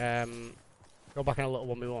 yeah. Right, go back in a little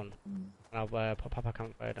 1v1. And I'll pop a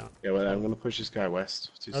campfire down. Yeah, well, I'm gonna push this guy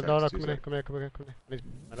west. Two No, seconds, no, two come here. seconds. I need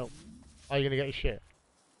medal. Oh, you're gonna get your shit?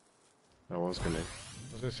 I was gonna. I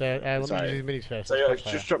was gonna say, let me Sorry. do the minis first. So yeah,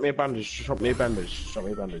 campfire. just drop me a bandage. Just drop me a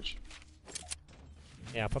bandage.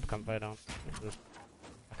 Yeah, I'll pop a campfire down.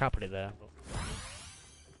 I can't put it there, but...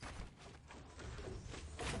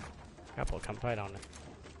 I can't put a campfire down there.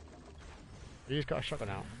 We just got a shotgun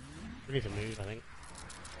out. We need to move, I think.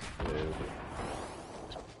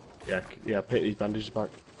 Yeah, pick these bandages back.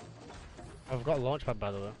 I've got a launch pad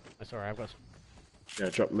by the way. That's alright, I've got some. Yeah,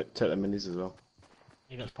 take the minis as well.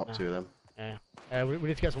 You got Just pop some 2 of them. now. Yeah. We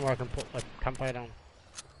need to get somewhere I can put a campfire down.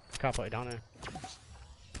 I can't put it down here.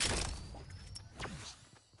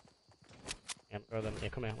 Yeah, throw them. Yeah,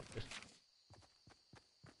 come here. Watch this.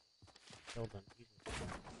 Build them.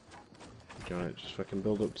 Okay, just fucking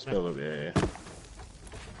build up, yeah.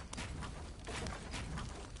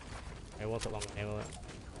 It won't take long to nail it.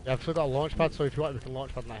 Yeah, I've still got a launch pad, so if you want, we can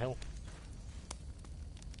launch pad on that hill.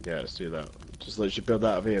 Yeah, let's do that. Just literally build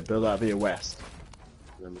out of here west.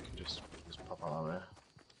 And then we can just pop out there.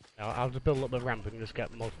 I'll just build a little bit of ramp and just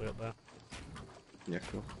get most of it up there. Yeah,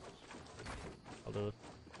 cool. I'll do it.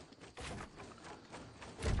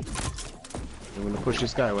 I'm gonna push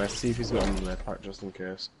this guy west, see if he's got him in their pack just in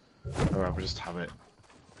case. Or I'll just have it.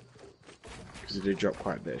 Because he did drop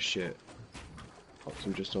quite a bit of shit. Popped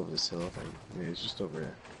him just over this hill, I think. Yeah, he's just over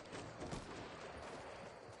here.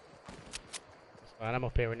 That's fine, I'm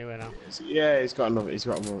up here anyway now. Yeah, he's got another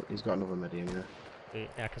medi anyway. Yeah,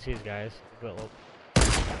 I can see these guys. Built up.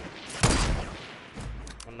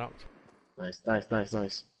 One knocked. Nice. Another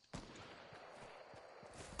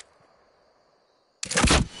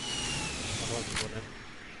one's going in.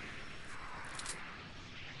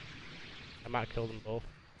 I might have killed them both.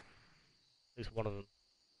 At least one of them.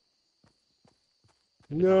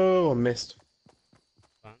 No, I missed.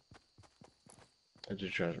 Fine. I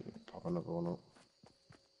did try to pop another one up.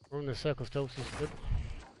 We're in the circle still, which is good.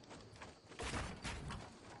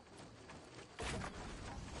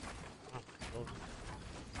 Ah, close.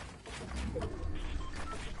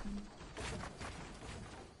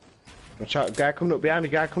 Watch out, guy coming up behind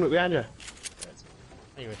you, guy coming up behind you.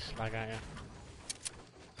 Anyway, slag out, yeah.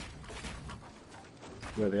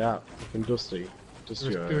 Where they at? Looking dusty. Dusty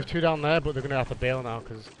There was 2 down there, but they're gonna have to bail now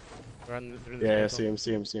because they're in the Yeah, circle.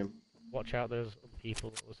 see him. Watch out, there's people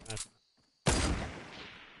that was sniping.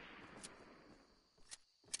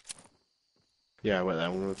 Yeah, wait there,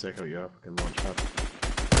 I'm gonna take out your fucking launch pad.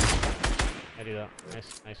 I do that.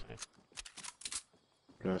 Nice. I'm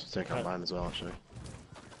gonna have to take out mine as well, actually.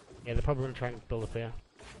 Yeah, they're probably gonna try and build up here.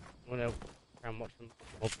 I'm gonna try and watch them.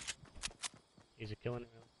 Oh, easy killing it.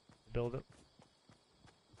 Build it.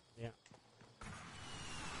 Yeah.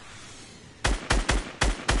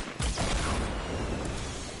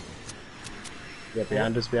 Yeah,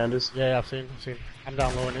 behind us. Yeah, I've seen. I'm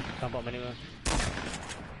down low in it. Can't bottom anywhere.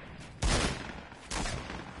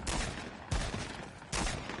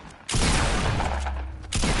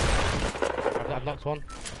 I've knocked one.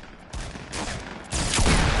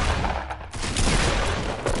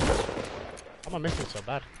 How am I missing so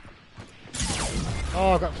bad?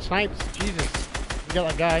 Oh, I got sniped. Jesus. You get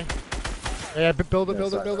that guy. Yeah, build it.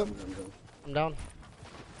 I'm down.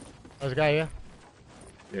 There's a guy here.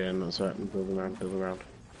 Yeah, no, that's right. I'm building around.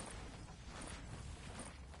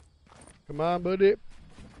 Come on, buddy.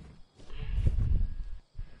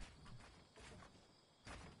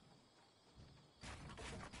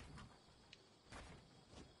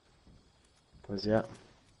 Where's he at?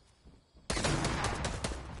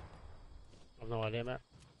 I've no idea, mate.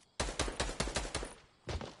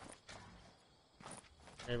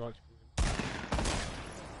 Hey, watch. I'm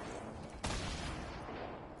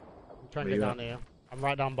trying to get down here. I'm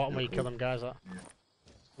right down bottom where you kill them guys at.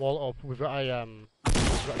 Wall up. We've got a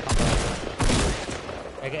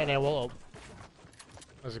I get in here, wall up.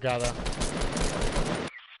 There's a guy there.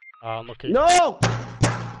 Oh, unlucky. No!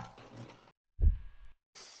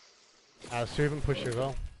 There's 2 of them pushing as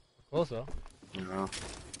well. Close though. No.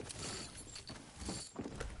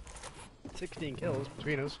 16 kills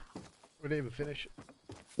between us. We didn't even finish.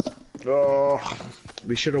 Oh,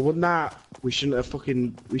 we should have won that. We shouldn't have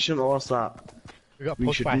lost that. We got We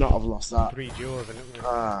pushed should by not have lost that. 3 duos, didn't we?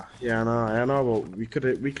 Ah, yeah, I know, but we could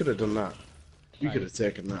have done that. We Right. could have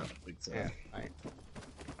taken that big time. Yeah, right.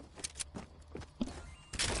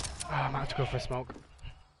 I might have to go for a smoke.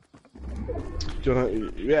 Do you wanna,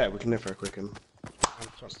 yeah, we can live for a quick one.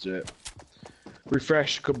 Let's do it.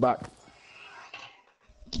 Refresh, come back.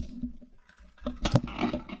 Did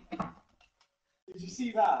you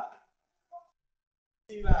see that?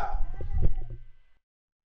 See that?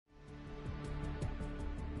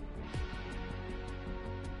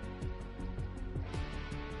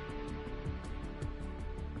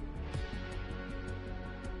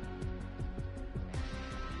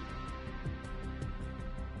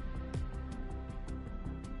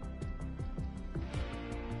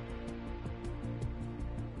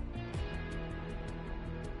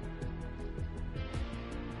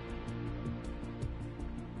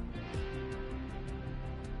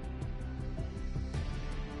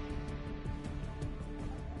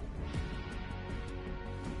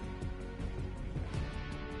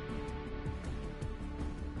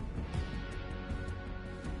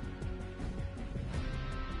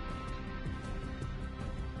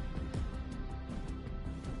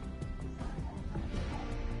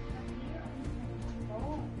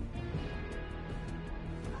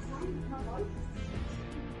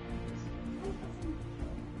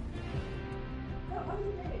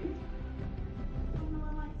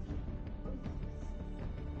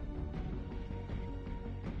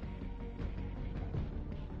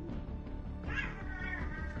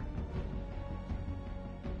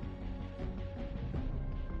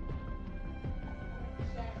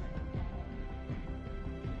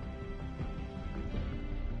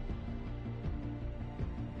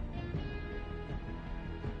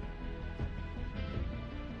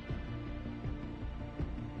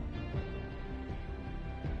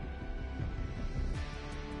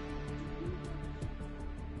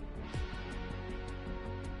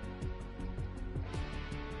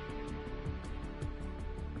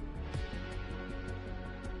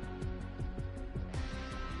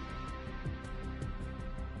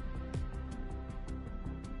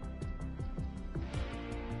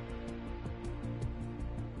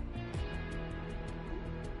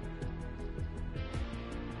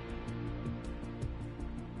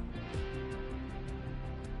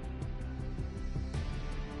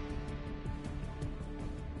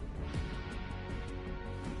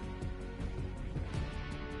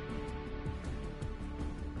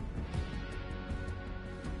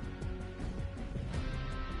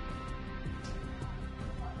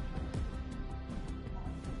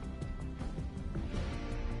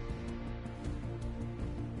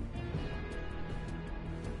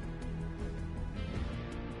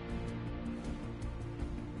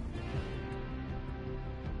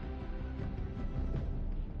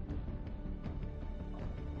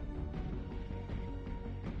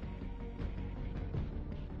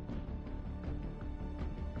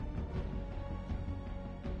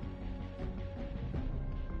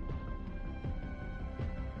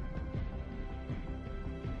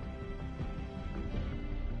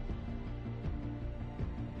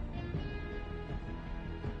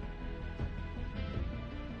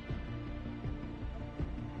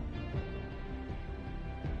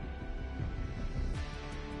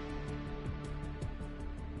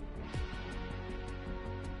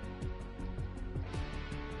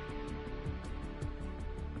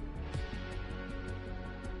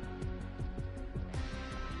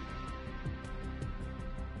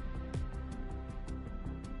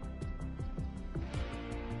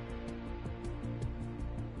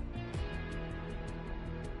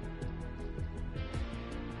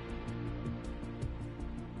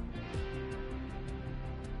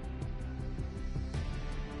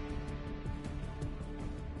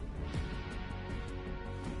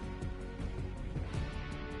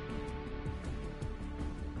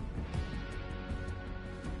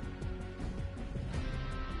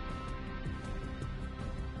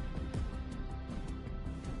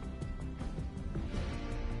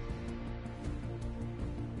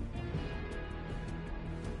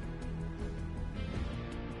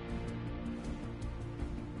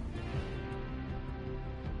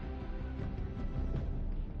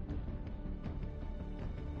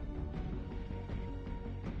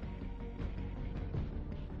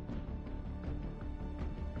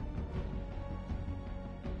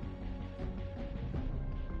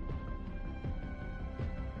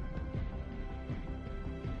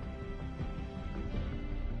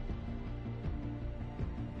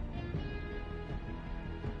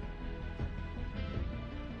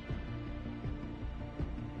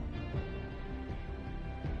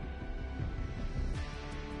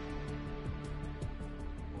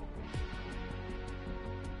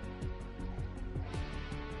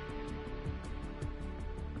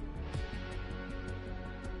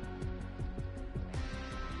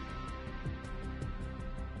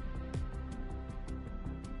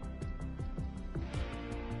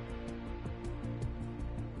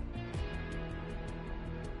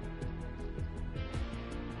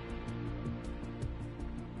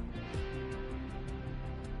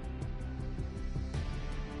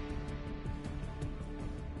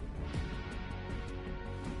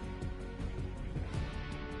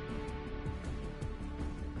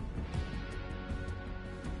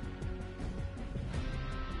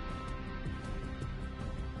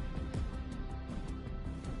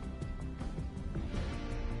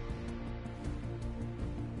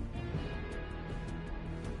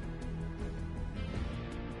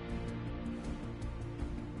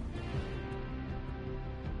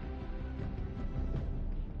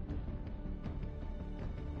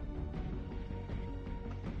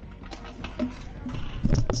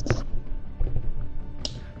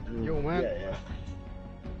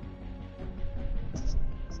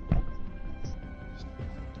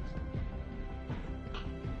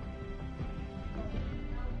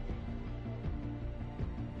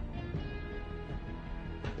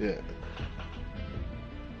 Yeah.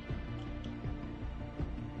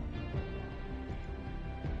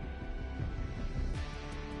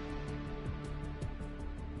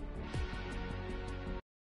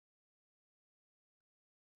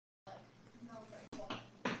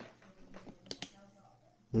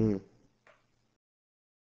 Hmm.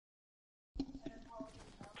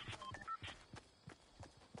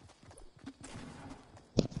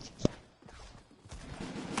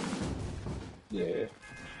 Yeah.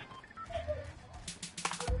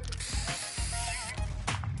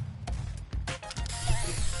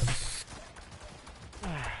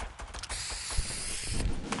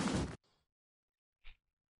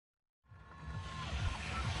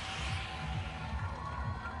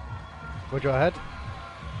 Where'd you head?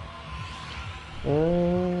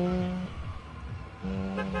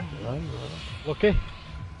 Lucky?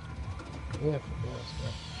 Yeah.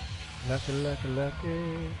 Lucky, lucky,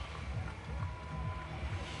 lucky.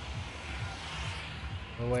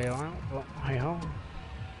 The way out, but hey ho.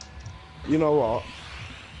 You know what?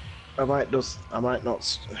 I might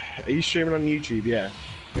not. Are you streaming on YouTube? Yeah.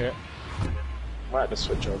 Yeah, I might just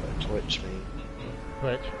switch over to Twitch, me.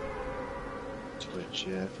 Twitch. Twitch,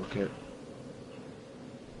 yeah, fuck it.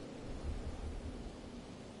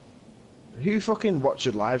 Who fucking watch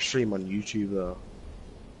a live stream on YouTube though?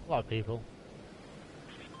 A lot of people.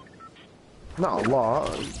 Not a lot.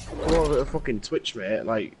 Go over to fucking Twitch, mate.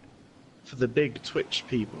 Like, for the big Twitch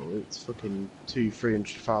people, it's fucking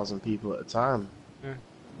 200,000-300,000 people at a time. Yeah.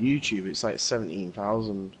 YouTube, it's like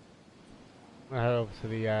 17,000. I head over to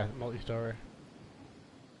the multi-story.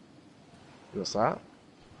 What's that?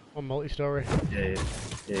 One multi-story. Yeah,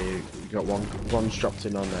 you got one's dropped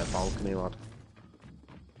in on their balcony, lad.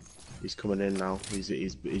 He's coming in now.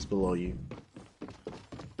 He's below you.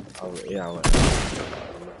 I'll let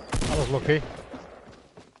That was lucky.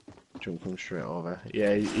 jump him straight over.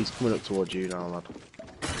 Yeah, he's coming up towards you now, lad.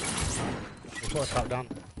 I sort of tapped down.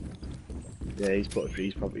 Yeah, he's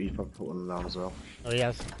probably put one down as well. Oh, he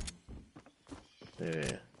has. Yeah,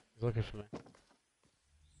 He's looking for me.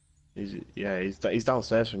 he's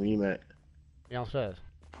downstairs from you, mate. He downstairs?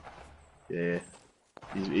 Yeah,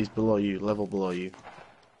 he's below you, level below you.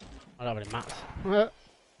 I don't have any mats.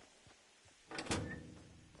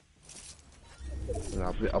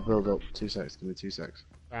 I'll build up 2 secs. Give me 2 secs.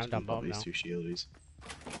 I'm down bottom These now. 2 shieldies.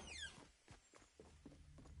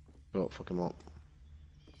 Go up, fuck him up.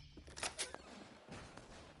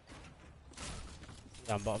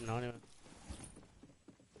 Down bottom now anyway.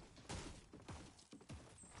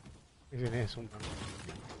 He's in here somewhere.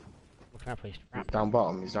 Looking at his trap. Down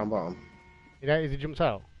bottom. He's down bottom. Is he jumped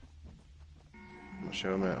out? I'm not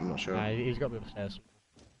sure, mate. I'm not sure. Nah, he's got to be upstairs somewhere.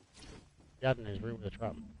 He had in his room with a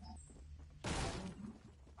trap.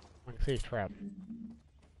 I can see his trap.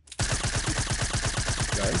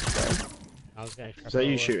 Okay. I was getting his trap. Is that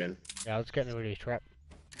you over. shooting? Yeah, I was getting rid of his trap.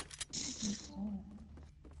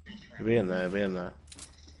 Be in there. Be in there.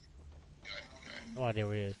 No idea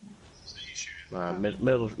where he is. Nah,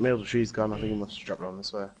 middle tree's gone. I think he must have dropped down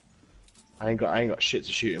this way. I ain't got shit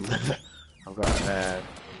to shoot him with. I've got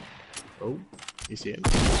oh, you see him?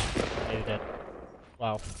 Yeah, he's dead.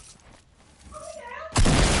 Wow.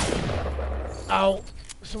 Ow!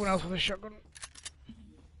 Someone else with a shotgun.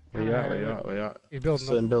 Where you at? Where you at? Where you at? He's building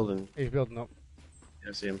Still up. in building. He's building up. Yeah,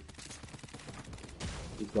 I see him.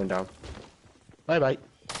 He's going down. Bye bye.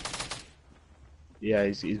 Yeah,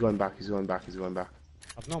 he's going back. He's going back. He's going back.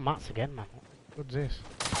 I've no mats again, man. What good's this?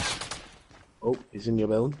 Oh, he's in your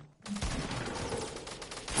building.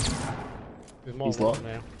 There's more He's than locked.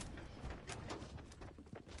 one now.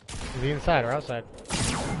 Is he inside or outside?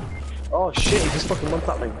 Oh shit! He just fucking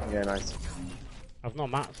one-tapped me. Yeah, nice. I've no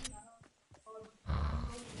mats. There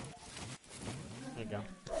you go.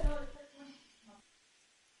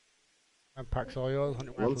 And packs all yours,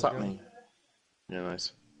 100 rifles. One-tapped me. Yeah,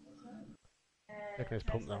 nice. Taking his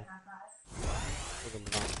pump though. Look at him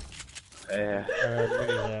Yeah.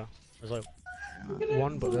 minis there. There's like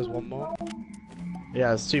one, but there's one more. Yeah,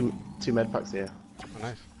 there's two med packs here. Oh,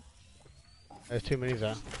 nice. There's 2 minis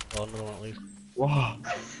there. Well, another one at least. Wow.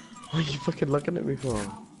 What are you fucking looking at me for?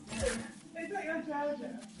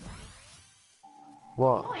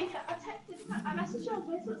 What? Oh, I messaged you on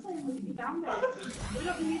Facebook saying, would it be down there? We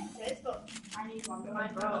don't need this, but I need one for my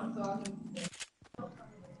phone, so I can...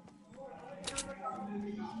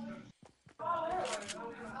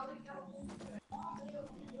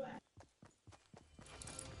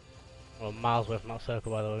 Well, miles away from that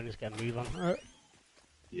circle, by the way. We just get a move on.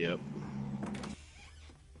 Yep.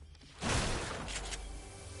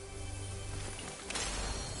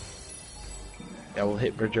 Yeah, we'll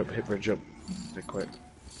hit bridge up. Be quick.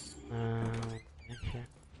 Okay.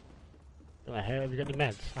 Have you got any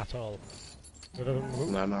meds at all?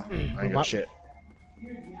 No, no, I ain't might- got shit.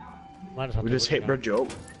 Might just have We to just run hit now. bridge up.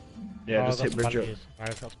 Yeah, Oh, just I've hit got some bridge up. bandages. Right,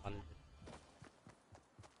 I've got some bandages.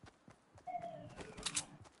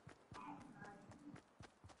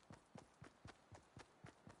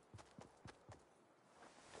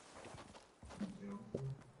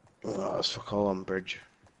 Oh, that's fuck all on bridge.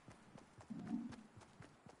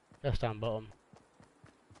 Press down bottom.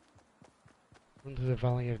 Under the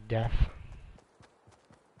Valley of Death.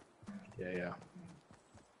 Yeah, yeah.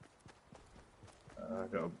 I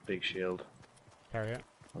got a big shield. Carry it.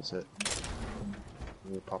 That's it.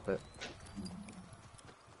 Let me pop it.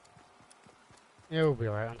 Yeah, we'll be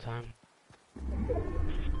alright on time.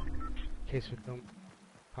 In case we don't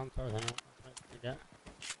contact with anyone we get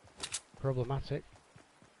problematic.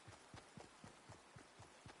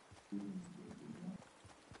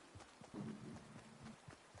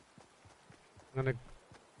 I'm gonna go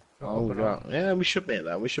Oh, up we and got. on. Yeah, we should make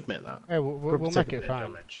that. We should make that. Yeah, we'll Probably make take a it bit of fine.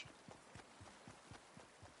 damage.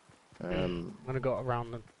 I'm gonna go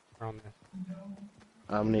around this. How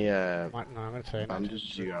many No, I'm gonna say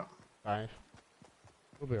bandages you got? 5.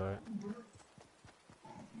 We'll be alright.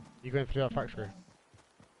 You going through that factory?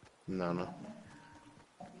 No, no.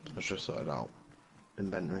 Let's just sort it out.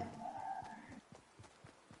 Inventory.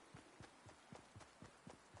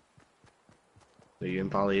 Are you in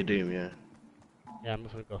Valley of Doom, yeah? Yeah, I'm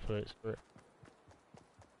just gonna go through it. Screw it.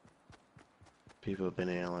 People have been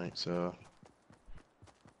here, like, so.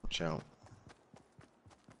 Watch out.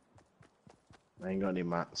 I ain't got any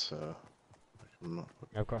mats, so. I'm not.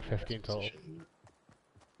 I've got 15 total. You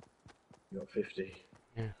got 50?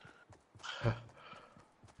 Yeah.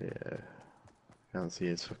 Yeah. Can't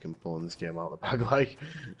see us fucking pulling this game out of the bag, like.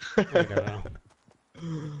 I don't know.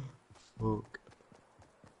 Fuck.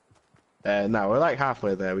 No, we're like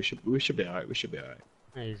halfway there. We should be alright. We should be alright.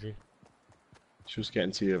 Easy. Just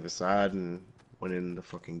getting to the other side and winning the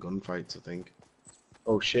fucking gunfights, I think.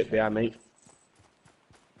 Oh shit, behind me.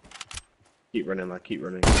 Keep running, like, keep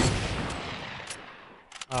running.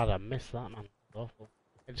 Ah, I missed that, man. It's awful.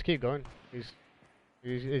 Yeah, just keep going. He's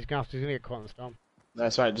gonna get caught in the storm.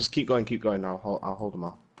 That's right, just keep going, keep going. I'll hold them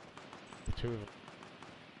off. The 2 of them.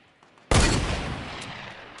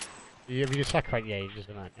 You just sacrifice, yeah, you're just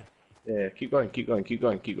gonna, yeah. Yeah, keep going, keep going, keep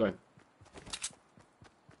going, keep going.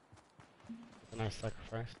 A nice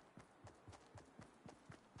sacrifice.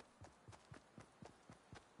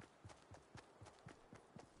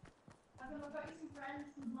 I've got you some friends,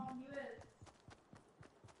 some more viewers.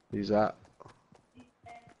 Who's that? These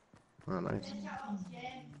days. Oh, nice. Shout out to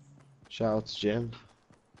James. Shout out to Jim.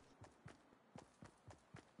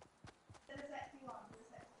 They're the sexy ones, the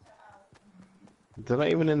sexy shout out. They're not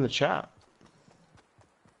even in the chat.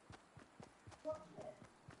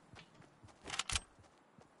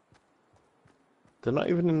 They're not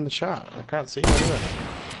even in the chat. I can't see them either.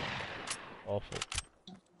 Awful.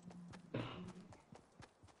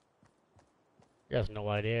 He has no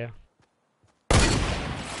idea.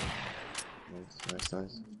 Nice,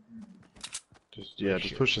 nice. Just, yeah,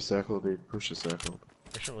 just push the circle, dude. Push the circle.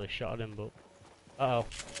 I shouldn't really shot at him, but... Uh-oh.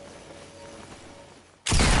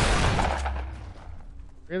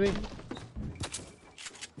 Really?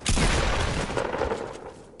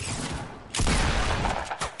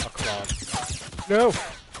 Oh, come on. No!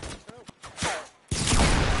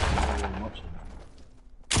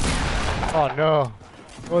 Oh no!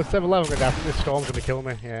 Well, it's 7-11 gonna happen. This storm's gonna kill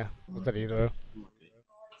me. Yeah, not that either.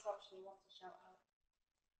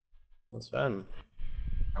 That's fine.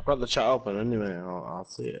 I've got the chat open anyway. I'll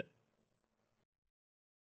see it.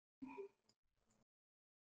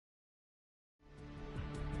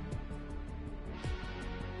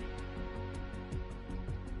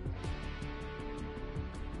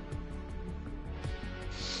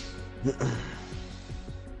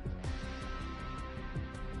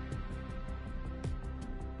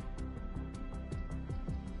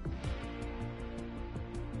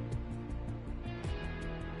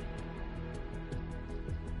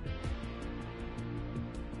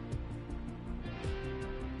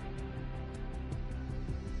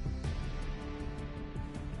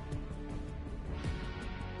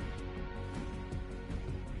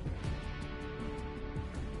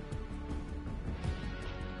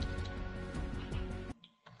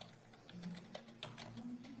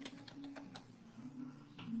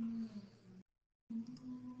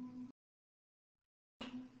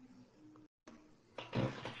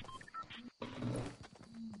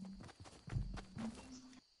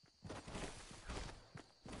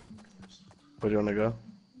 Where do you want to go?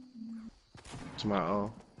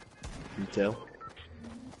 Tomato. Retail.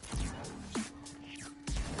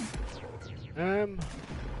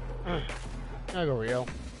 I'll go retail.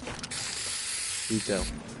 Retail.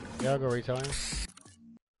 Yeah, I'll go retail.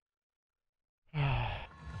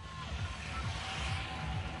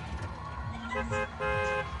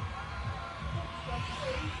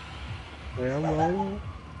 Yeah, I'm rolling.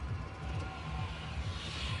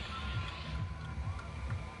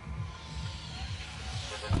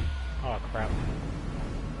 Oh crap.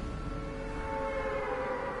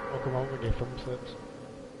 Oh come on with your thumb slips.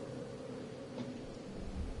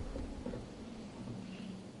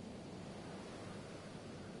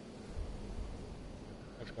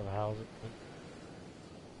 Let's go to houses.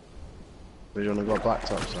 Do you want to go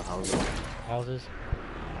blacktops or houses? Houses. Houses.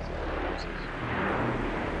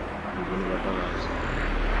 You're gonna go dollars.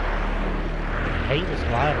 I hate this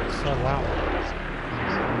live, it's so loud.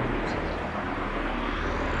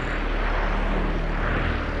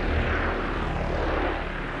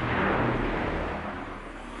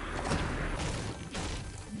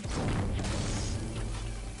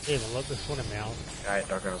 Even look this one in me out. Guy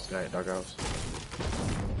doghouse, guy doghouse.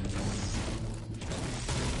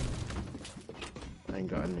 I ain't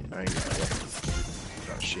got any, I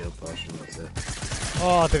got a shield potion, that's it.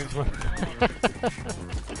 Oh, I did it to my...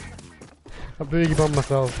 I'm doing it on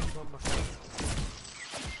myself.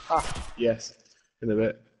 Ah, yes. In a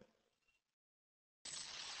bit.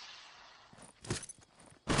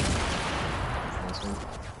 Nice one.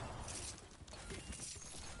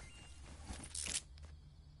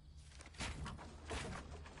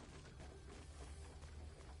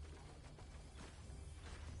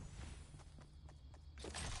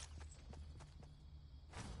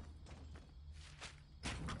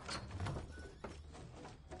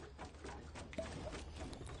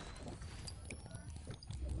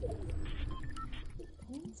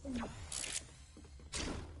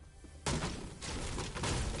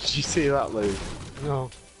 Did you see that, Lou? No.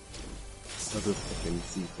 Another fucking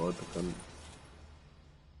C4 the cunt.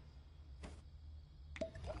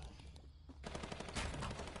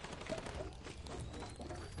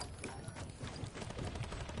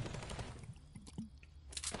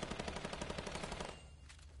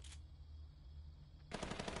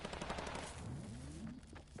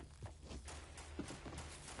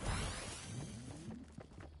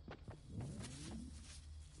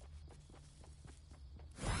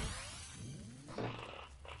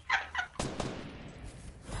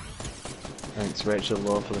 Thanks Rachel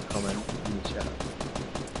Law for the comment in the chat.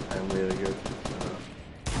 I'm really good.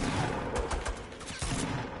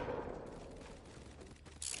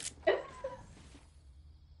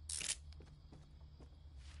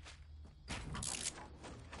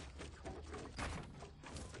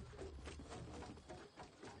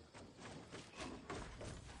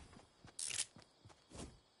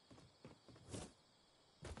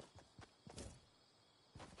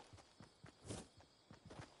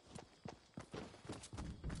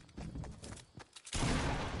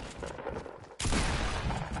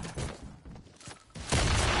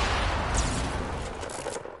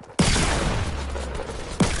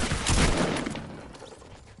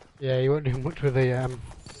 Yeah, you won't do much with the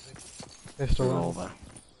pistol. Over.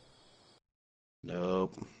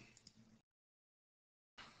 Nope.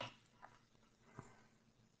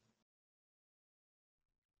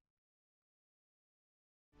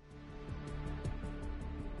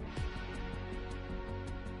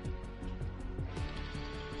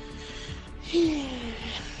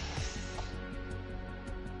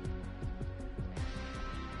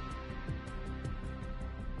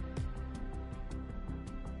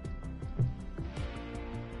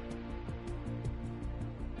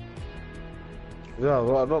 No,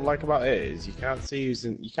 what I don't like about it is you can't see who's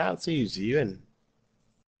viewing.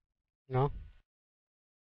 No?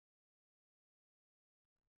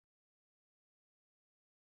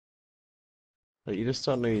 Like you just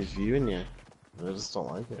don't know who's viewing you. I just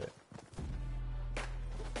don't like it.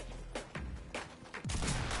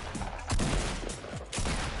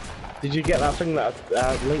 Did you get that thing that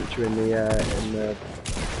I linked you in the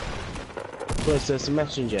PlayStation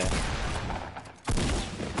Messenger?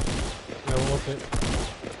 No, what was it?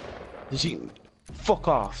 Did you fuck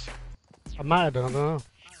off? I might have done, I don't know.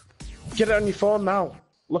 Get it on your phone now.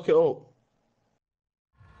 Look it up.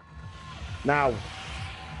 Now.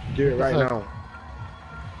 Do it right now.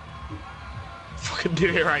 Fucking do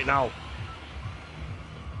it right now.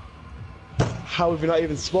 How have you not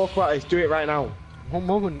even spoke about this? Do it right now. One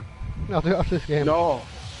moment. I'll do it after this game. No.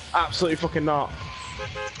 Absolutely fucking not.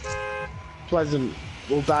 Pleasant.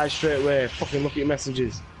 We'll die straight away. Fucking look at your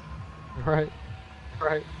messages. Right.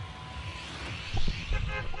 Right.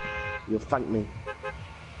 You'll thank me.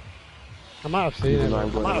 I might have seen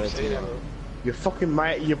it. You fucking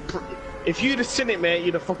might. If you'd have seen it, mate,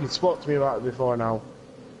 you'd have fucking spoke to me about it before now.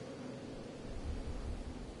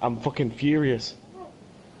 I'm fucking furious.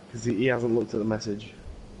 Because he hasn't looked at the message.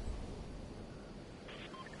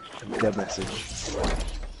 The message.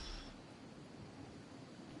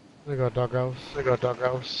 I got doghouse. I got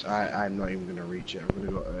doghouse. I'm not even gonna reach it. I'm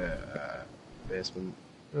gonna go to basement.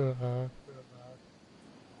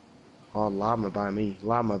 Oh, llama by me.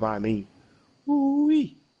 Llama by me.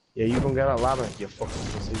 Woo-wee. Yeah, you gonna get that llama, you fucking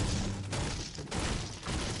pussy.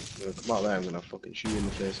 I'm gonna come out there, I'm gonna fucking shoot you in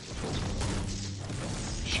the face.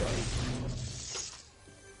 Shit.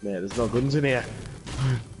 Mate, there's no guns in here.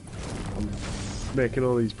 I'm making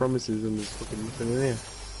all these promises and there's fucking nothing in here.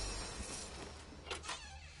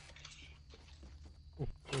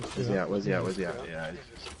 Where's he at? Where's he at? Where's he at? Yeah.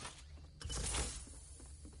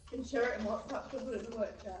 Can you share it in WhatsApp because it doesn't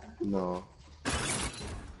work chat? No.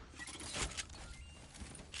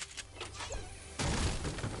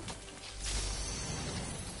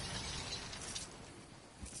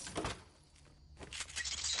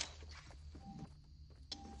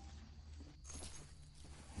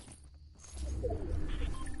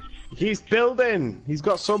 He's building! He's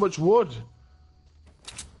got so much wood!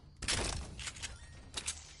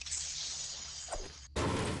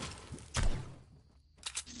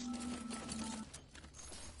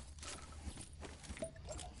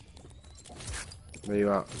 Where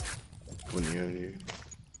you at? You.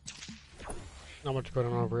 Not much going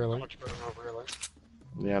on really.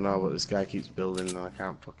 Yeah, I know, but this guy keeps building and I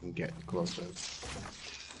can't fucking get close to him.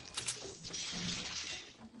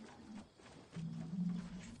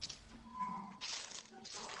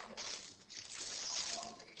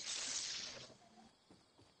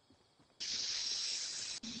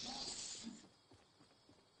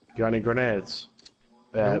 Got any grenades?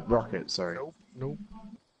 Nope. Rockets, sorry. Nope.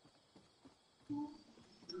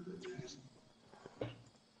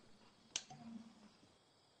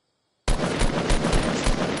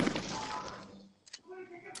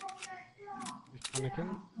 Panicking.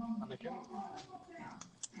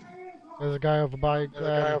 There's a guy over by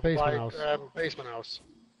basement house.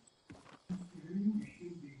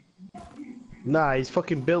 Nah, he's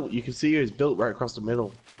fucking built. You can see he's built right across the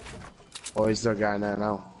middle. Oh, is there a guy in there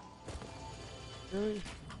now? Really?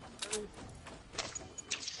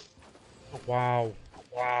 Oh, wow.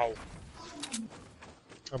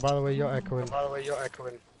 Oh, by the way, you're echoing.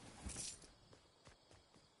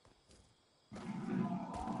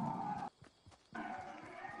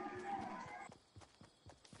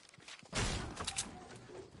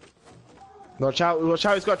 Watch out,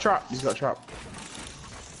 he's got a trap. He's got a trap.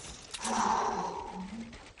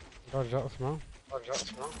 Dodge that smell.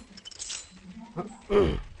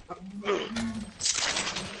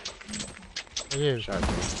 Are you? Shut up.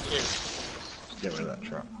 Get rid of that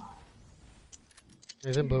trap.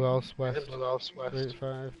 He's in blue house west.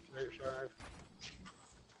 35.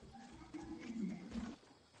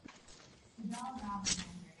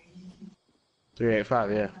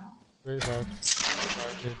 385, yeah. 35.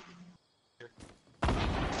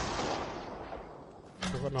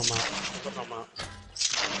 I've got no map.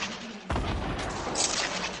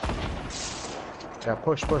 Yeah,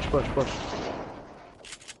 push.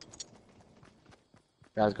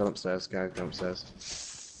 Guy's gone upstairs. I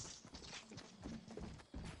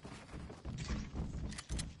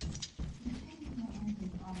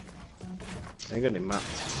ain't got any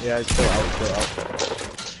maps. Yeah, it's still out.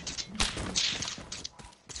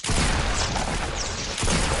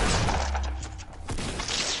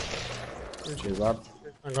 Cheers, lad.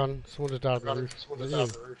 Hang on, someone just died on the roof. Was it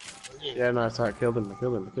you? Yeah, no, it's alright. I killed him.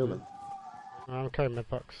 I'm carrying my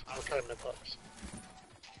packs.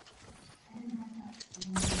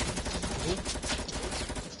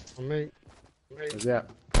 On me. Where's he at?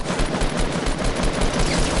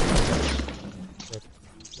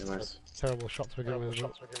 Yeah, nice. Terrible shot to begin with.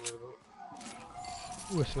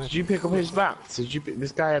 Ooh, a sniper. Did you pick up his bats?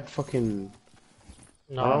 This guy had fucking...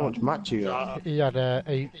 No. I don't know how much match you got. He had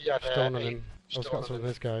 8 stone on him. I've got some of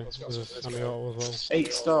this guy. There's a semi-auto as well.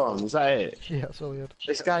 8 stone, is that it? Yeah, that's all he had.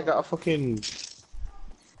 This guy got a fucking...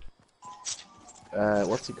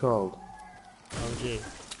 what's he called? OG.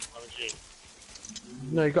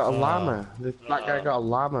 No, he got a llama. The black guy got a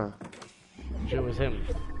llama. It was him.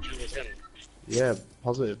 Yeah,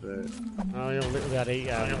 positive. Oh, he only had 8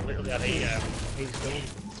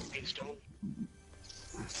 stone.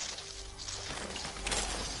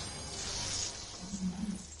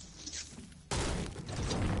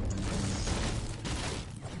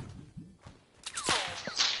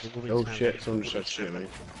 Oh shit, someone just tried to shoot me.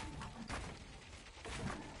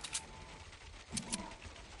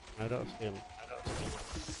 I don't see him.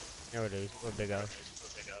 There it is. We're big house.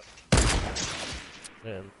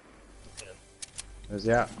 Where's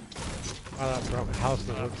he at? Oh, that broke house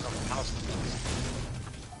in the woods.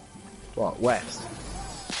 What, west?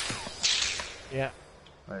 Yeah.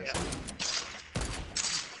 Where is he?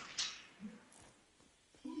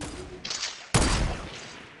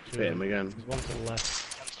 Hit him again. There's one to the left.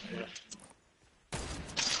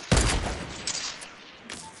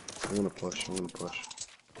 I'm gonna push, I'm gonna push.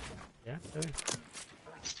 Yeah, do.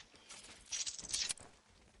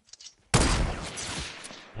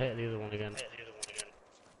 Hit the other one again.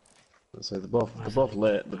 Let's say they're both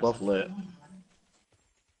lit, they're both lit.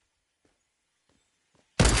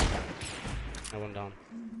 No one down.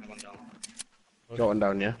 Got one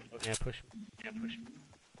down, yeah? Yeah, push him.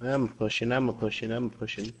 I'm pushing. I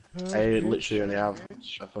literally only have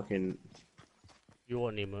a fucking... You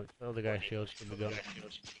won't need much. The other guy's shield should be gone.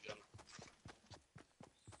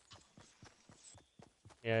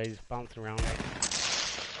 Yeah, he's bouncing around.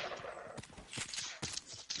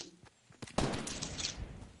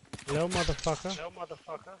 Hello, motherfucker.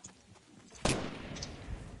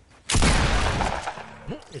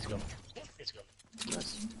 He's gone.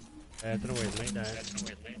 Nice. I don't know where his mate died.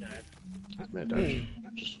 Mate, dash.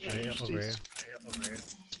 Right, up over here.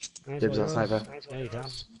 Nice Dibs one, on sniper. Yeah, you can.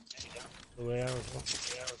 The way out as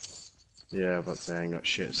well. Yeah, but I ain't got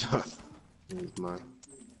shit, so... He's mine.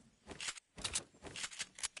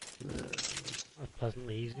 That's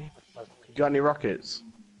pleasantly easy. Got any rockets?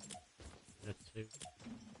 That's two.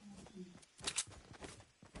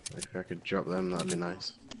 If I could drop them, that'd be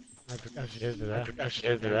nice. Actually,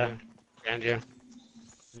 they're there. And you.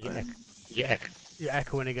 You're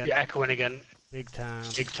echoing again. Big time.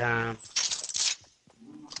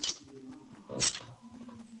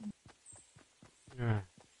 Yeah.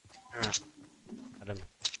 Adam.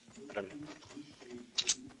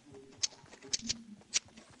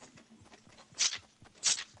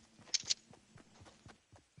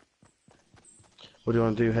 What do you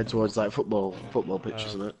want to do? Head towards like football pitch,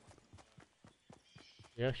 isn't it?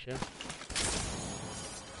 Yeah, sure.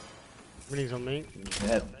 Minis on me.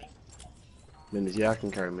 Yeah. Minis, yeah, I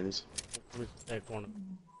can carry minis. Let me take one.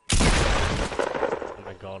 Oh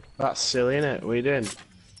my god. That's silly, innit? What are you doing?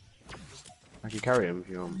 I can carry him if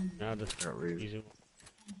you want. No, just Got rude. use it.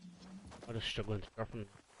 I'm just struggling to drop him.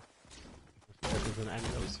 Circles and end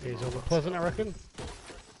is over pleasant, I reckon.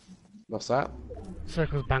 What's that?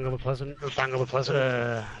 Circles bang over pleasant.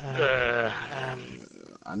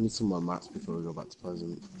 I need some more mats before we go back to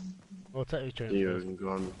Pleasant. We'll take each other. You can go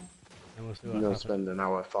on. And we'll see You what know, happens. spend an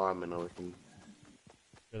hour farming, or we can.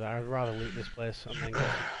 Do that. I'd rather loot this place and then get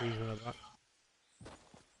some trees and all that.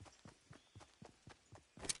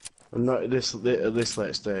 I'm not at this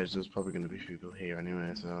late stage. There's probably going to be people here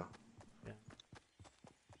anyway, so.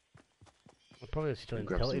 We're probably still in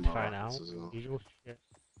Grab some tilted more fire now. axes as well. Usual shit.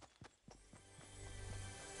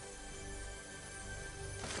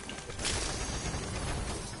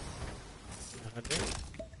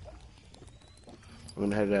 I'm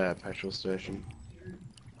gonna head to a petrol station.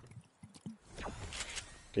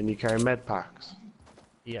 Can you carry med packs?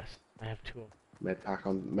 Yes, I have two. Med pack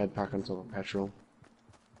on top of petrol.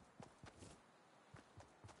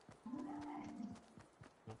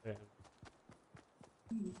 Okay.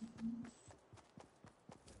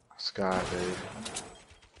 Scar,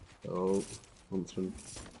 dude. Oh, huntsman.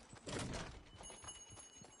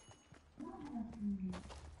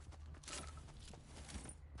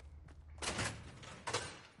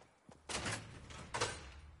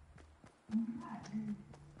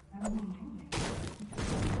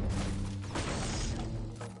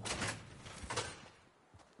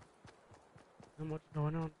 Not much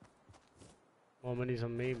going on. More money's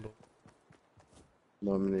on me, but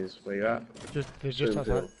More minis. Where you at? they're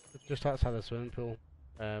Swimming just outside the swimming pool,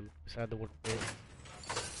 beside the wooden gate.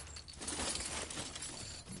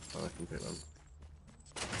 Oh, I can pick them.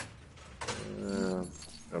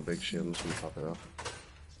 Got a big shield. I'm just gonna pop it off.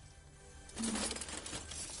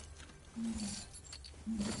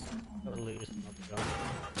 Got the loot this one, I'll be gone.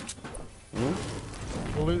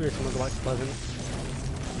 Hmm? We'll loot this one, go back to Pleasant.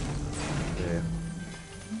 Yeah.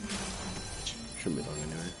 Shouldn't be long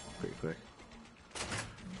anyway. Pretty quick.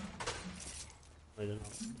 I don't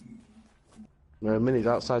know. No, minis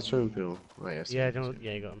outside swimming pool. Right, yes. Yeah,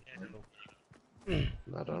 yeah, you got him.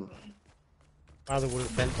 Not done. Rather wooden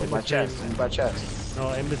fence. Oh, in my between- chest. My chest.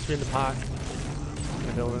 No, in between the park and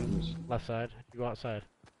the buildings, left side. You go outside.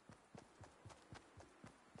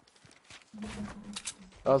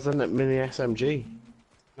 Oh, was in that mini SMG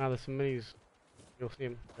Now there's some minis. You'll see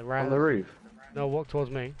them. They're right. on the roof. No, walk towards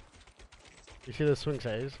me. You see the swing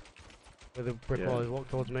setters? Where the brick Yeah. wall is, walk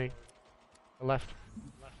towards me. The left.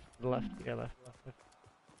 The left. Yeah, left.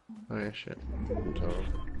 Oh yeah, shit. I'm told.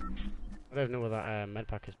 I don't know where that med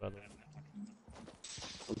pack is, by the way.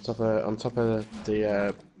 On top of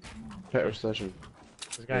the petrol station.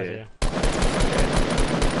 There's guys Yeah. here.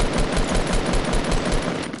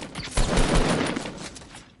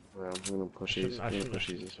 Well, I'm gonna push these. I'm gonna push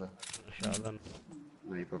these as well. Shot at them.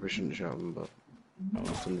 No, you probably shouldn't shout them, but Oh, well.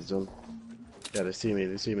 nothing is done. Yeah, they see me.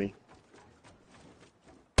 They see me.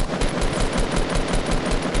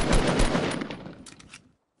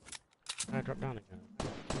 I drop down again.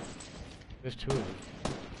 There's two of them.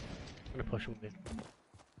 I'm gonna push them with you.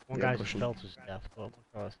 One Yeah, guy push just 'em. fell to his death, but I'm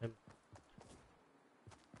sure that's him.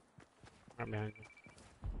 Right behind you.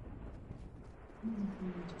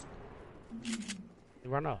 He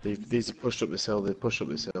ran off. These are pushed up this hill. They pushed up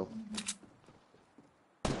this hill.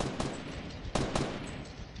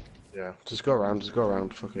 Yeah, just go around. Just go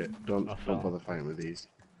around. Fuck it. Don't bother fighting with these.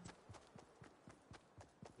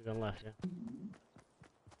 He's on left, yeah.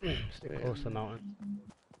 Stick close to the mountain.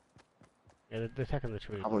 Yeah, they're taking the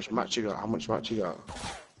tree. How much match you got? How much match you got?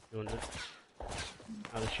 200.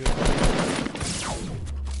 Oh, they're shooting.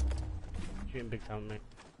 Shooting big time, mate.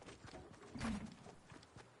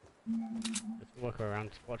 Let's work around.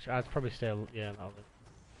 Watch. I'd probably stay. Yeah, that'll do.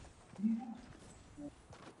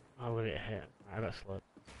 Oh, I'm gonna get hit. I got slowed.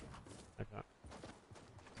 Like that.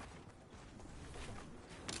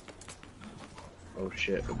 Oh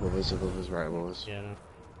shit! Above us, right above us. Yeah, no.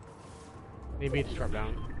 Need me to drop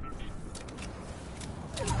down.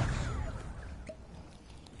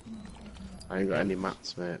 I ain't got any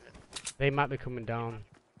mats, mate. They might be coming down.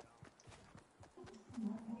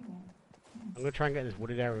 I'm gonna try and get in this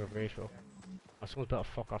wooded area of Rachel. Oh, someone's built a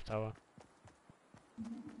fuck off tower.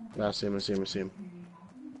 Yeah, I see him. I see him. I see him.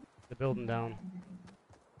 They're building down.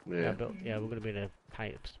 Yeah. Yeah, we're gonna be in a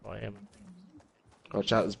tight spot here.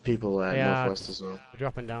 Watch out! There's people northwest as well. We're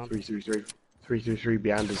dropping down. 333. 333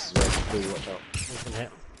 behind us as well. Please watch out. One's been hit.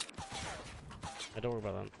 Don't worry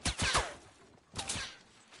about them.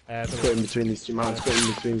 Got in between these two mountains. Got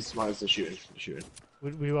in between these two mountains. They're shooting. They're shooting.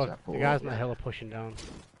 We were, the guys on the hill are pushing down.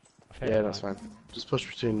 Yeah, that's fine. Just push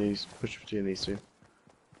between these. Push between these two.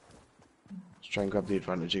 Just try and grab the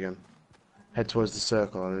advantage again. Head towards the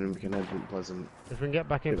circle, and then we can head in Pleasant. If we can get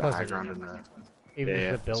back in Get the high Pleasant, ground in there. even Yeah,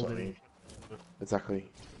 if they're that's what I building. mean. Exactly.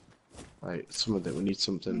 Like some of it, we need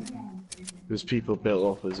something. There's people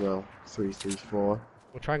built up as well. 334.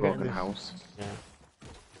 We'll try and get in Broken this. house. Yeah.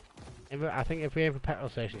 I think if we have a petrol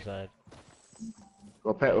station side,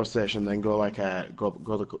 Go petrol station, then go like go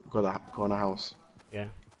the corner house. yeah,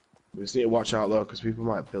 We just need to watch out though, because people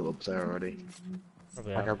might build up there already.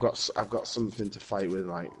 probably. Like Have. I've got something to fight with.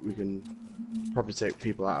 Like we can probably take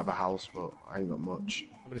people out of a house, but I ain't got much.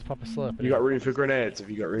 Somebody's pop a slurp. You got room for grenades? Have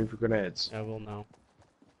you got room for grenades? Yeah, we'll know.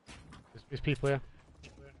 There's people here.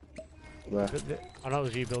 Where? I know it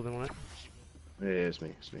was you building on it. Yeah, it's me.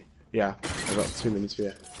 It's me. Yeah, I got 2 minutes for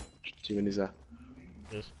you. 2 minutes there.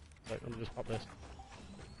 Just, let me just pop this.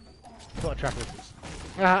 Got a trap.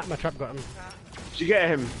 Ah, my trap got him. Did you get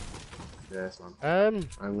him? Yes, man.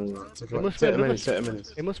 I'm gonna take It must take be a minute. Take a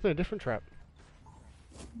minute. It must have been a different trap.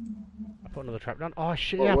 I put another trap down. Oh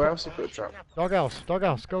shit! Well, Yeah. where else you put a trap? Doghouse.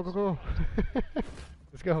 Doghouse. Go, go, go.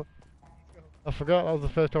 Let's go. I forgot that was the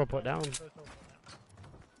first time I put down.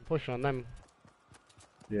 I'm pushing on them.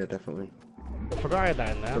 Yeah, definitely. I forgot I had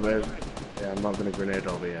that in there. Yeah, I'm not gonna grenade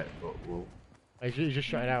over yet, but we'll You just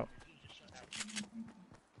shot it out.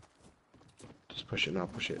 just push it now.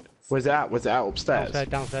 Push it. Where's it at? Where's it at? Upstairs.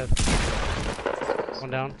 Downstairs. One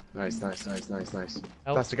down. Nice. Help.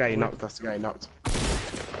 That's the guy you knocked. That's the guy you knocked.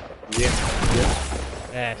 Yeah. Yes,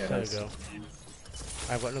 Yeah, there nice. we go.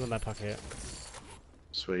 I've got another med pack here.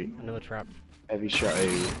 Sweet. Another trap. Heavy shot.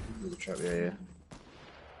 Another trap. Yeah. I'm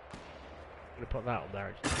gonna put that up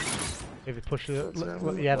there. Actually. If you push it,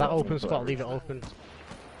 That's, yeah, that we'll open put spot, that leave it open.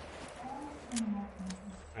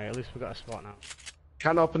 Alright, at least we got a spot now.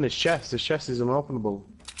 Can't open this chest. This chest is unopenable.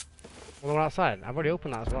 Well, we're outside. I've already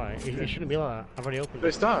opened that, that's why. It shouldn't be like that. I've already opened But it.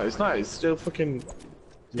 it's not. It's not. It's still fucking.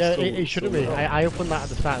 Yeah, still- it shouldn't still be. not. I opened that at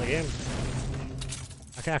the start of the game.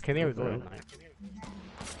 I can hear it going. Like.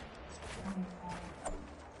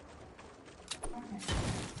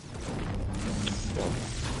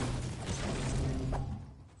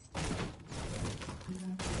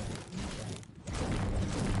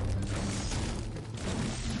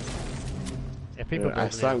 Yeah, people Yeah, I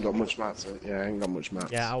building still it. haven't got much mats. Yeah, I ain't got much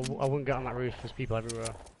mats. Yeah, I wouldn't get on that roof. There's people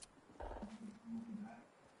everywhere.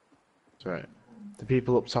 That's right. The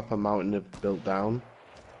people up top of the mountain have built down.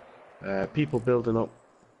 People building up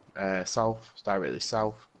south, directly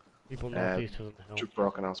south. People northeast of the hill.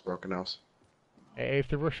 Broken house, broken house. If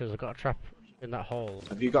the rushers, I've got a trap in that hole.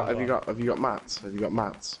 Have you got mats? Have you got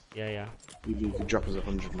mats? Yeah, yeah. You could drop us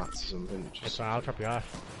 100 mats or something. It's Just fine, I'll drop you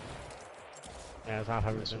off. Yeah, it's half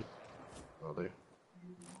everything. I'll do.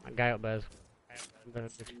 That guy up there's I'm gonna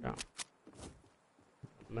ditch it out.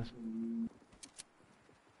 Mess.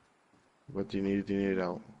 What do you need? Do you need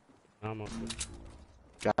help? No, I'm okay.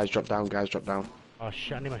 Guys, drop down. Guys, drop down. Oh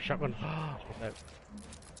shit, I need my shotgun. Okay.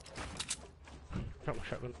 Drop my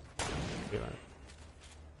shotgun. Be like-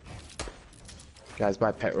 Guys,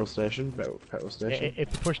 by petrol station. Petrol station.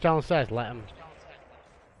 If you push downstairs, let him.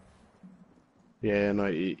 Yeah, no,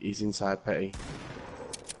 he's inside Petty.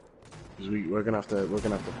 'Cause we're gonna have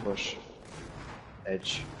to push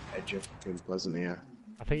edge of fucking Pleasant here.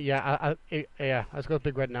 I think yeah, yeah. Let's go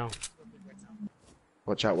Big Red now.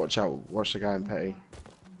 Watch out! Watch out! Watch the guy in Petty.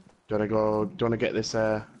 Do you wanna get this?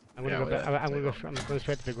 I'm gonna yeah, go. well, yeah, I'm going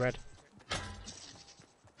straight to Big Red.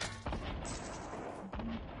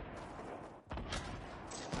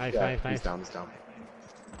 Nice, Yeah, nice, nice. he's down. He's down.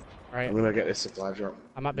 Right, I'm gonna get this supply drop.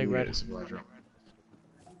 I'm at Big I'm gonna Red. get this supply drop.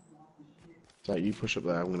 So you push up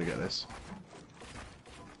there. I'm gonna get this.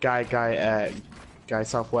 Guy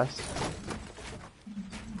southwest.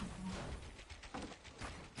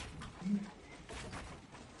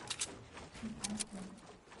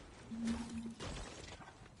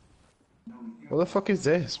 What the fuck is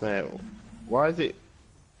this, mate? Why is it?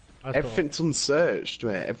 That's cool. Everything's unsearched,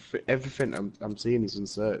 mate. Everything I'm seeing is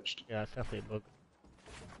unsearched. Yeah, it's definitely a bug.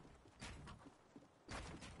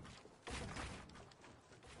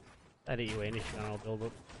 Edit you in if you want to build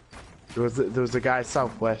up. There was a guy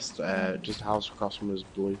southwest, just a house across from us,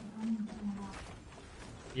 blue.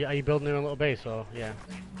 Yeah, are you building your own little base or yeah?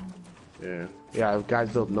 Yeah,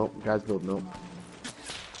 guys building up. Okay,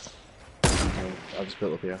 I just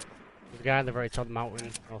built up here. There's a guy in the very top mountain,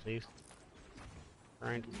 northeast.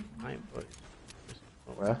 Trying to climb, but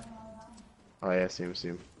Where? Oh yeah, see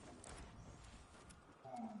him.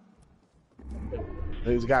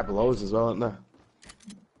 There's a guy below us as well, isn't there?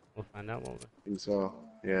 we'll find out, won't we? I think so.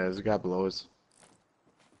 Yeah, there's a guy below us.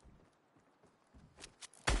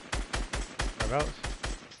 Whereabouts?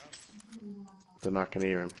 Then I can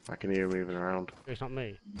hear him. I can hear him moving around. It's not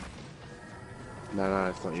me. No,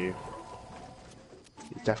 it's not you.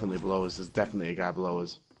 He's definitely below us. There's definitely a guy below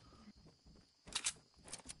us.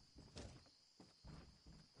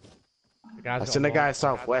 The guy's I got seen a a guy wall.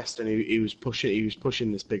 southwest, and he was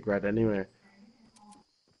pushing this Big Red anyway.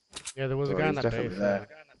 Yeah, there was So a guy in he's that definitely base. there.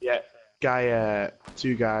 Yeah, guy.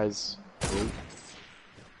 Two guys. Oh,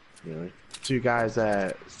 really? Two guys.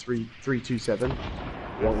 327.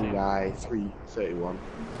 One guy 331.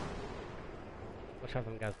 Watch out for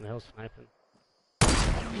them guys in the hills sniping.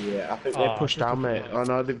 Yeah, I think they Oh, pushed just down, took mate. it. Oh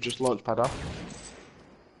no, they've just launched pad off.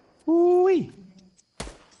 Woo-wee!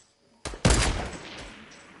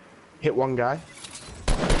 Hit one guy.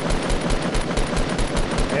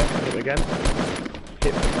 Yeah, hit him again.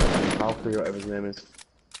 Hit Valkyrie, whatever his name is.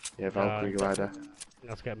 Yeah, Valkyrie glider.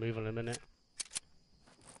 Let's get moving in a minute.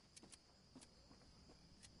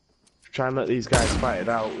 Try and let these guys fight it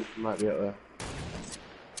out. We might be up there.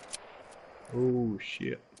 Oh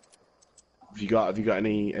shit! Have you got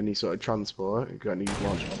any sort of transport? Have you got any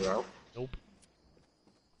launch pad out? Nope.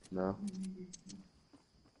 No.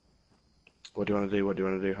 What do you want to do? How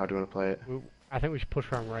do you want to play it? I think we should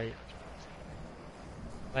push around right.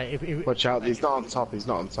 Like if Watch out, he's not on top, Yeah,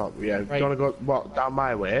 Right. you want to go, what, down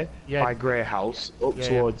my way? Yeah. By Grey House, up Yeah,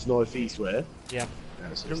 towards northeast way? yeah,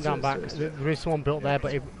 Yeah, so jump down back. There is someone built there,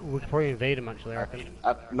 but we could probably invade him actually. I reckon.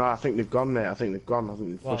 No, I think they've gone, mate. I think they've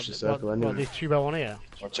pushed the circle well, anyway. there's two by one here.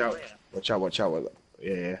 Watch out.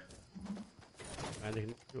 Yeah. And they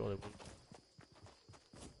can do all they want.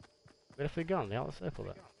 Where have they gone? They out of the circle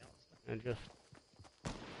there. And just.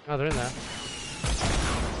 No, they're in there.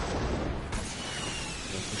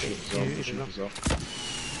 Push us off.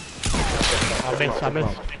 I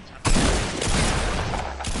missed.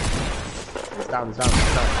 He's down.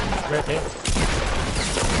 Right here.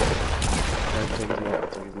 I'll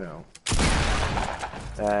take his now.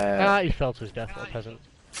 He fell to his death, what a peasant.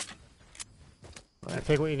 Right,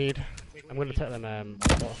 take what you need. I'm gonna take them, Alright,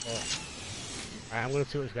 I'm gonna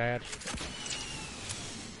see what this guy had.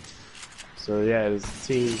 So yeah, there's a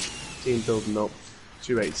team building up.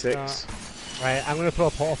 286. Right, I'm gonna throw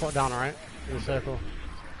a portal foot down, alright? In the circle.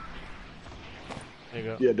 There you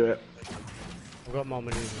go. Yeah, do it. I've got more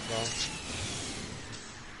minis as well.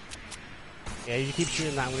 Yeah, you keep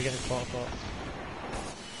shooting that, I'm gonna get this portal foot.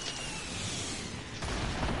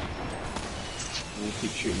 We'll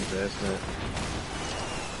keep shooting first, mate.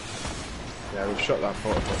 Yeah, we've shot that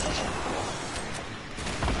portal.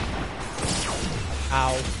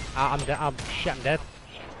 Ow. I'm dead. I'm dead.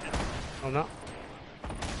 I'm not.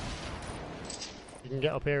 You can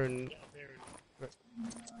get up here and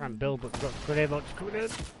try and build, but we've got grenade launchers coming in.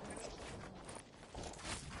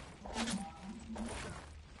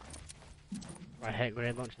 I hate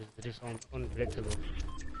grenade launchers, they're just unpredictable.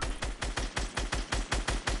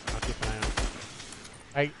 I'll keep an eye out.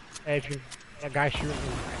 Hey, Adrian, that guy shooting me.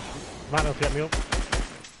 Might not get me up.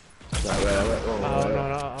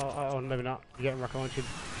 Oh, no, maybe not. You're getting rocket launching.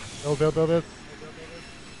 Build.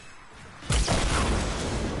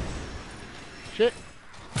 Shit!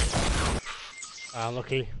 Ah,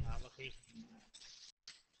 lucky.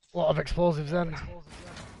 A lot of explosives then.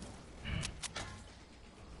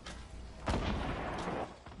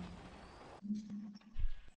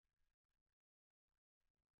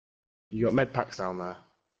 You got med packs down there.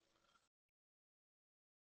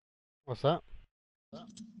 What's that?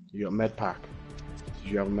 You got med pack.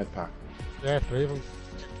 Did you have a med pack? Yeah, 3 of them.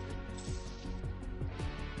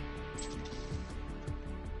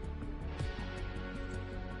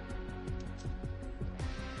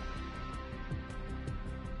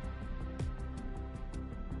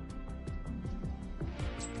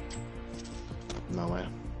 No way.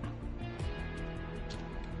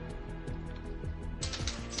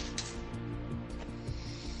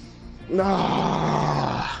 No.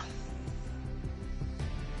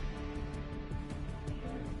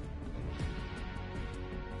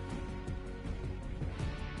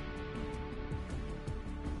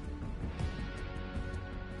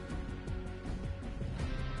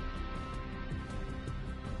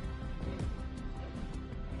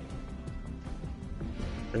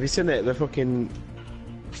 Have you seen it? The fucking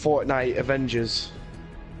Fortnite Avengers.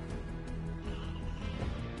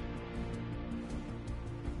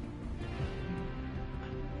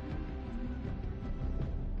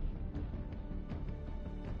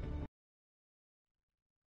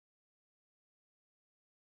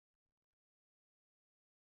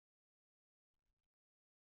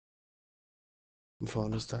 My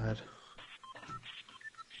phone has died.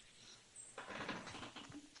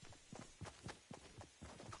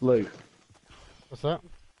 Luke, What's that?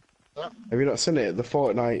 have you not seen it? The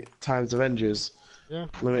Fortnite times Avengers Yeah,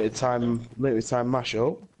 limited time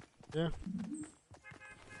mashup. yeah.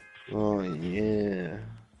 Oh yeah.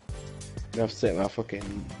 You have to take my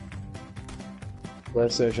fucking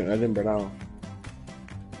PlayStation at Edinburgh now.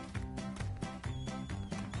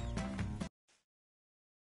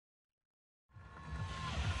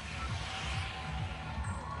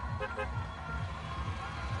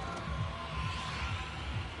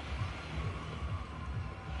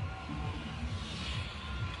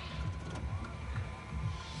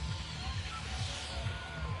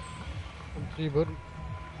 I'm 3 bud.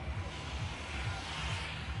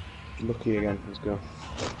 Lucky again, let's go.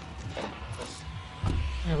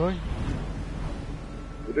 Yeah, boy.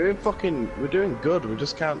 We're doing good, we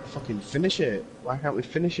just can't fucking finish it. Why can't we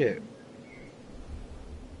finish it?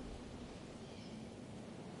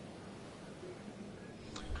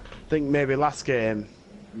 I think maybe last game,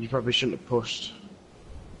 you probably shouldn't have pushed.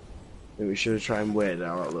 I think we should have tried and waited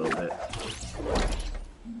out a little bit. I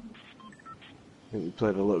think we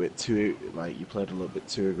played a little bit too, like, you played a little bit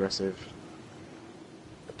too aggressive.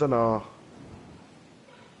 I don't know.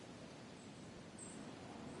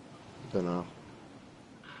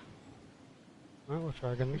 Right, we'll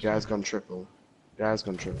try again. The guy's gone triple. Guy's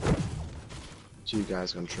gone triple. 2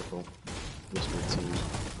 guys gone triple. This one team.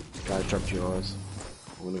 Guy dropped yours.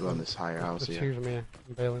 I'm gonna go on this higher house There's here. 2 from here.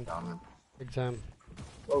 I'm bailing. Down then. Exam.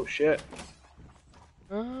 Oh shit.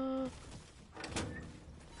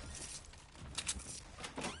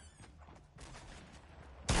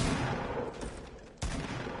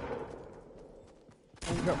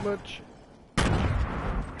 Haven't got much.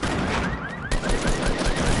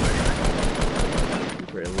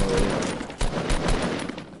 Pretty low, yeah.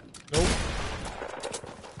 Nope.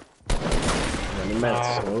 Any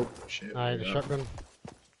meds? Oh shit. Aye, there the we go. shotgun.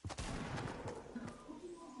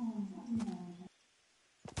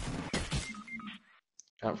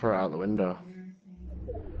 Can't throw it out the window.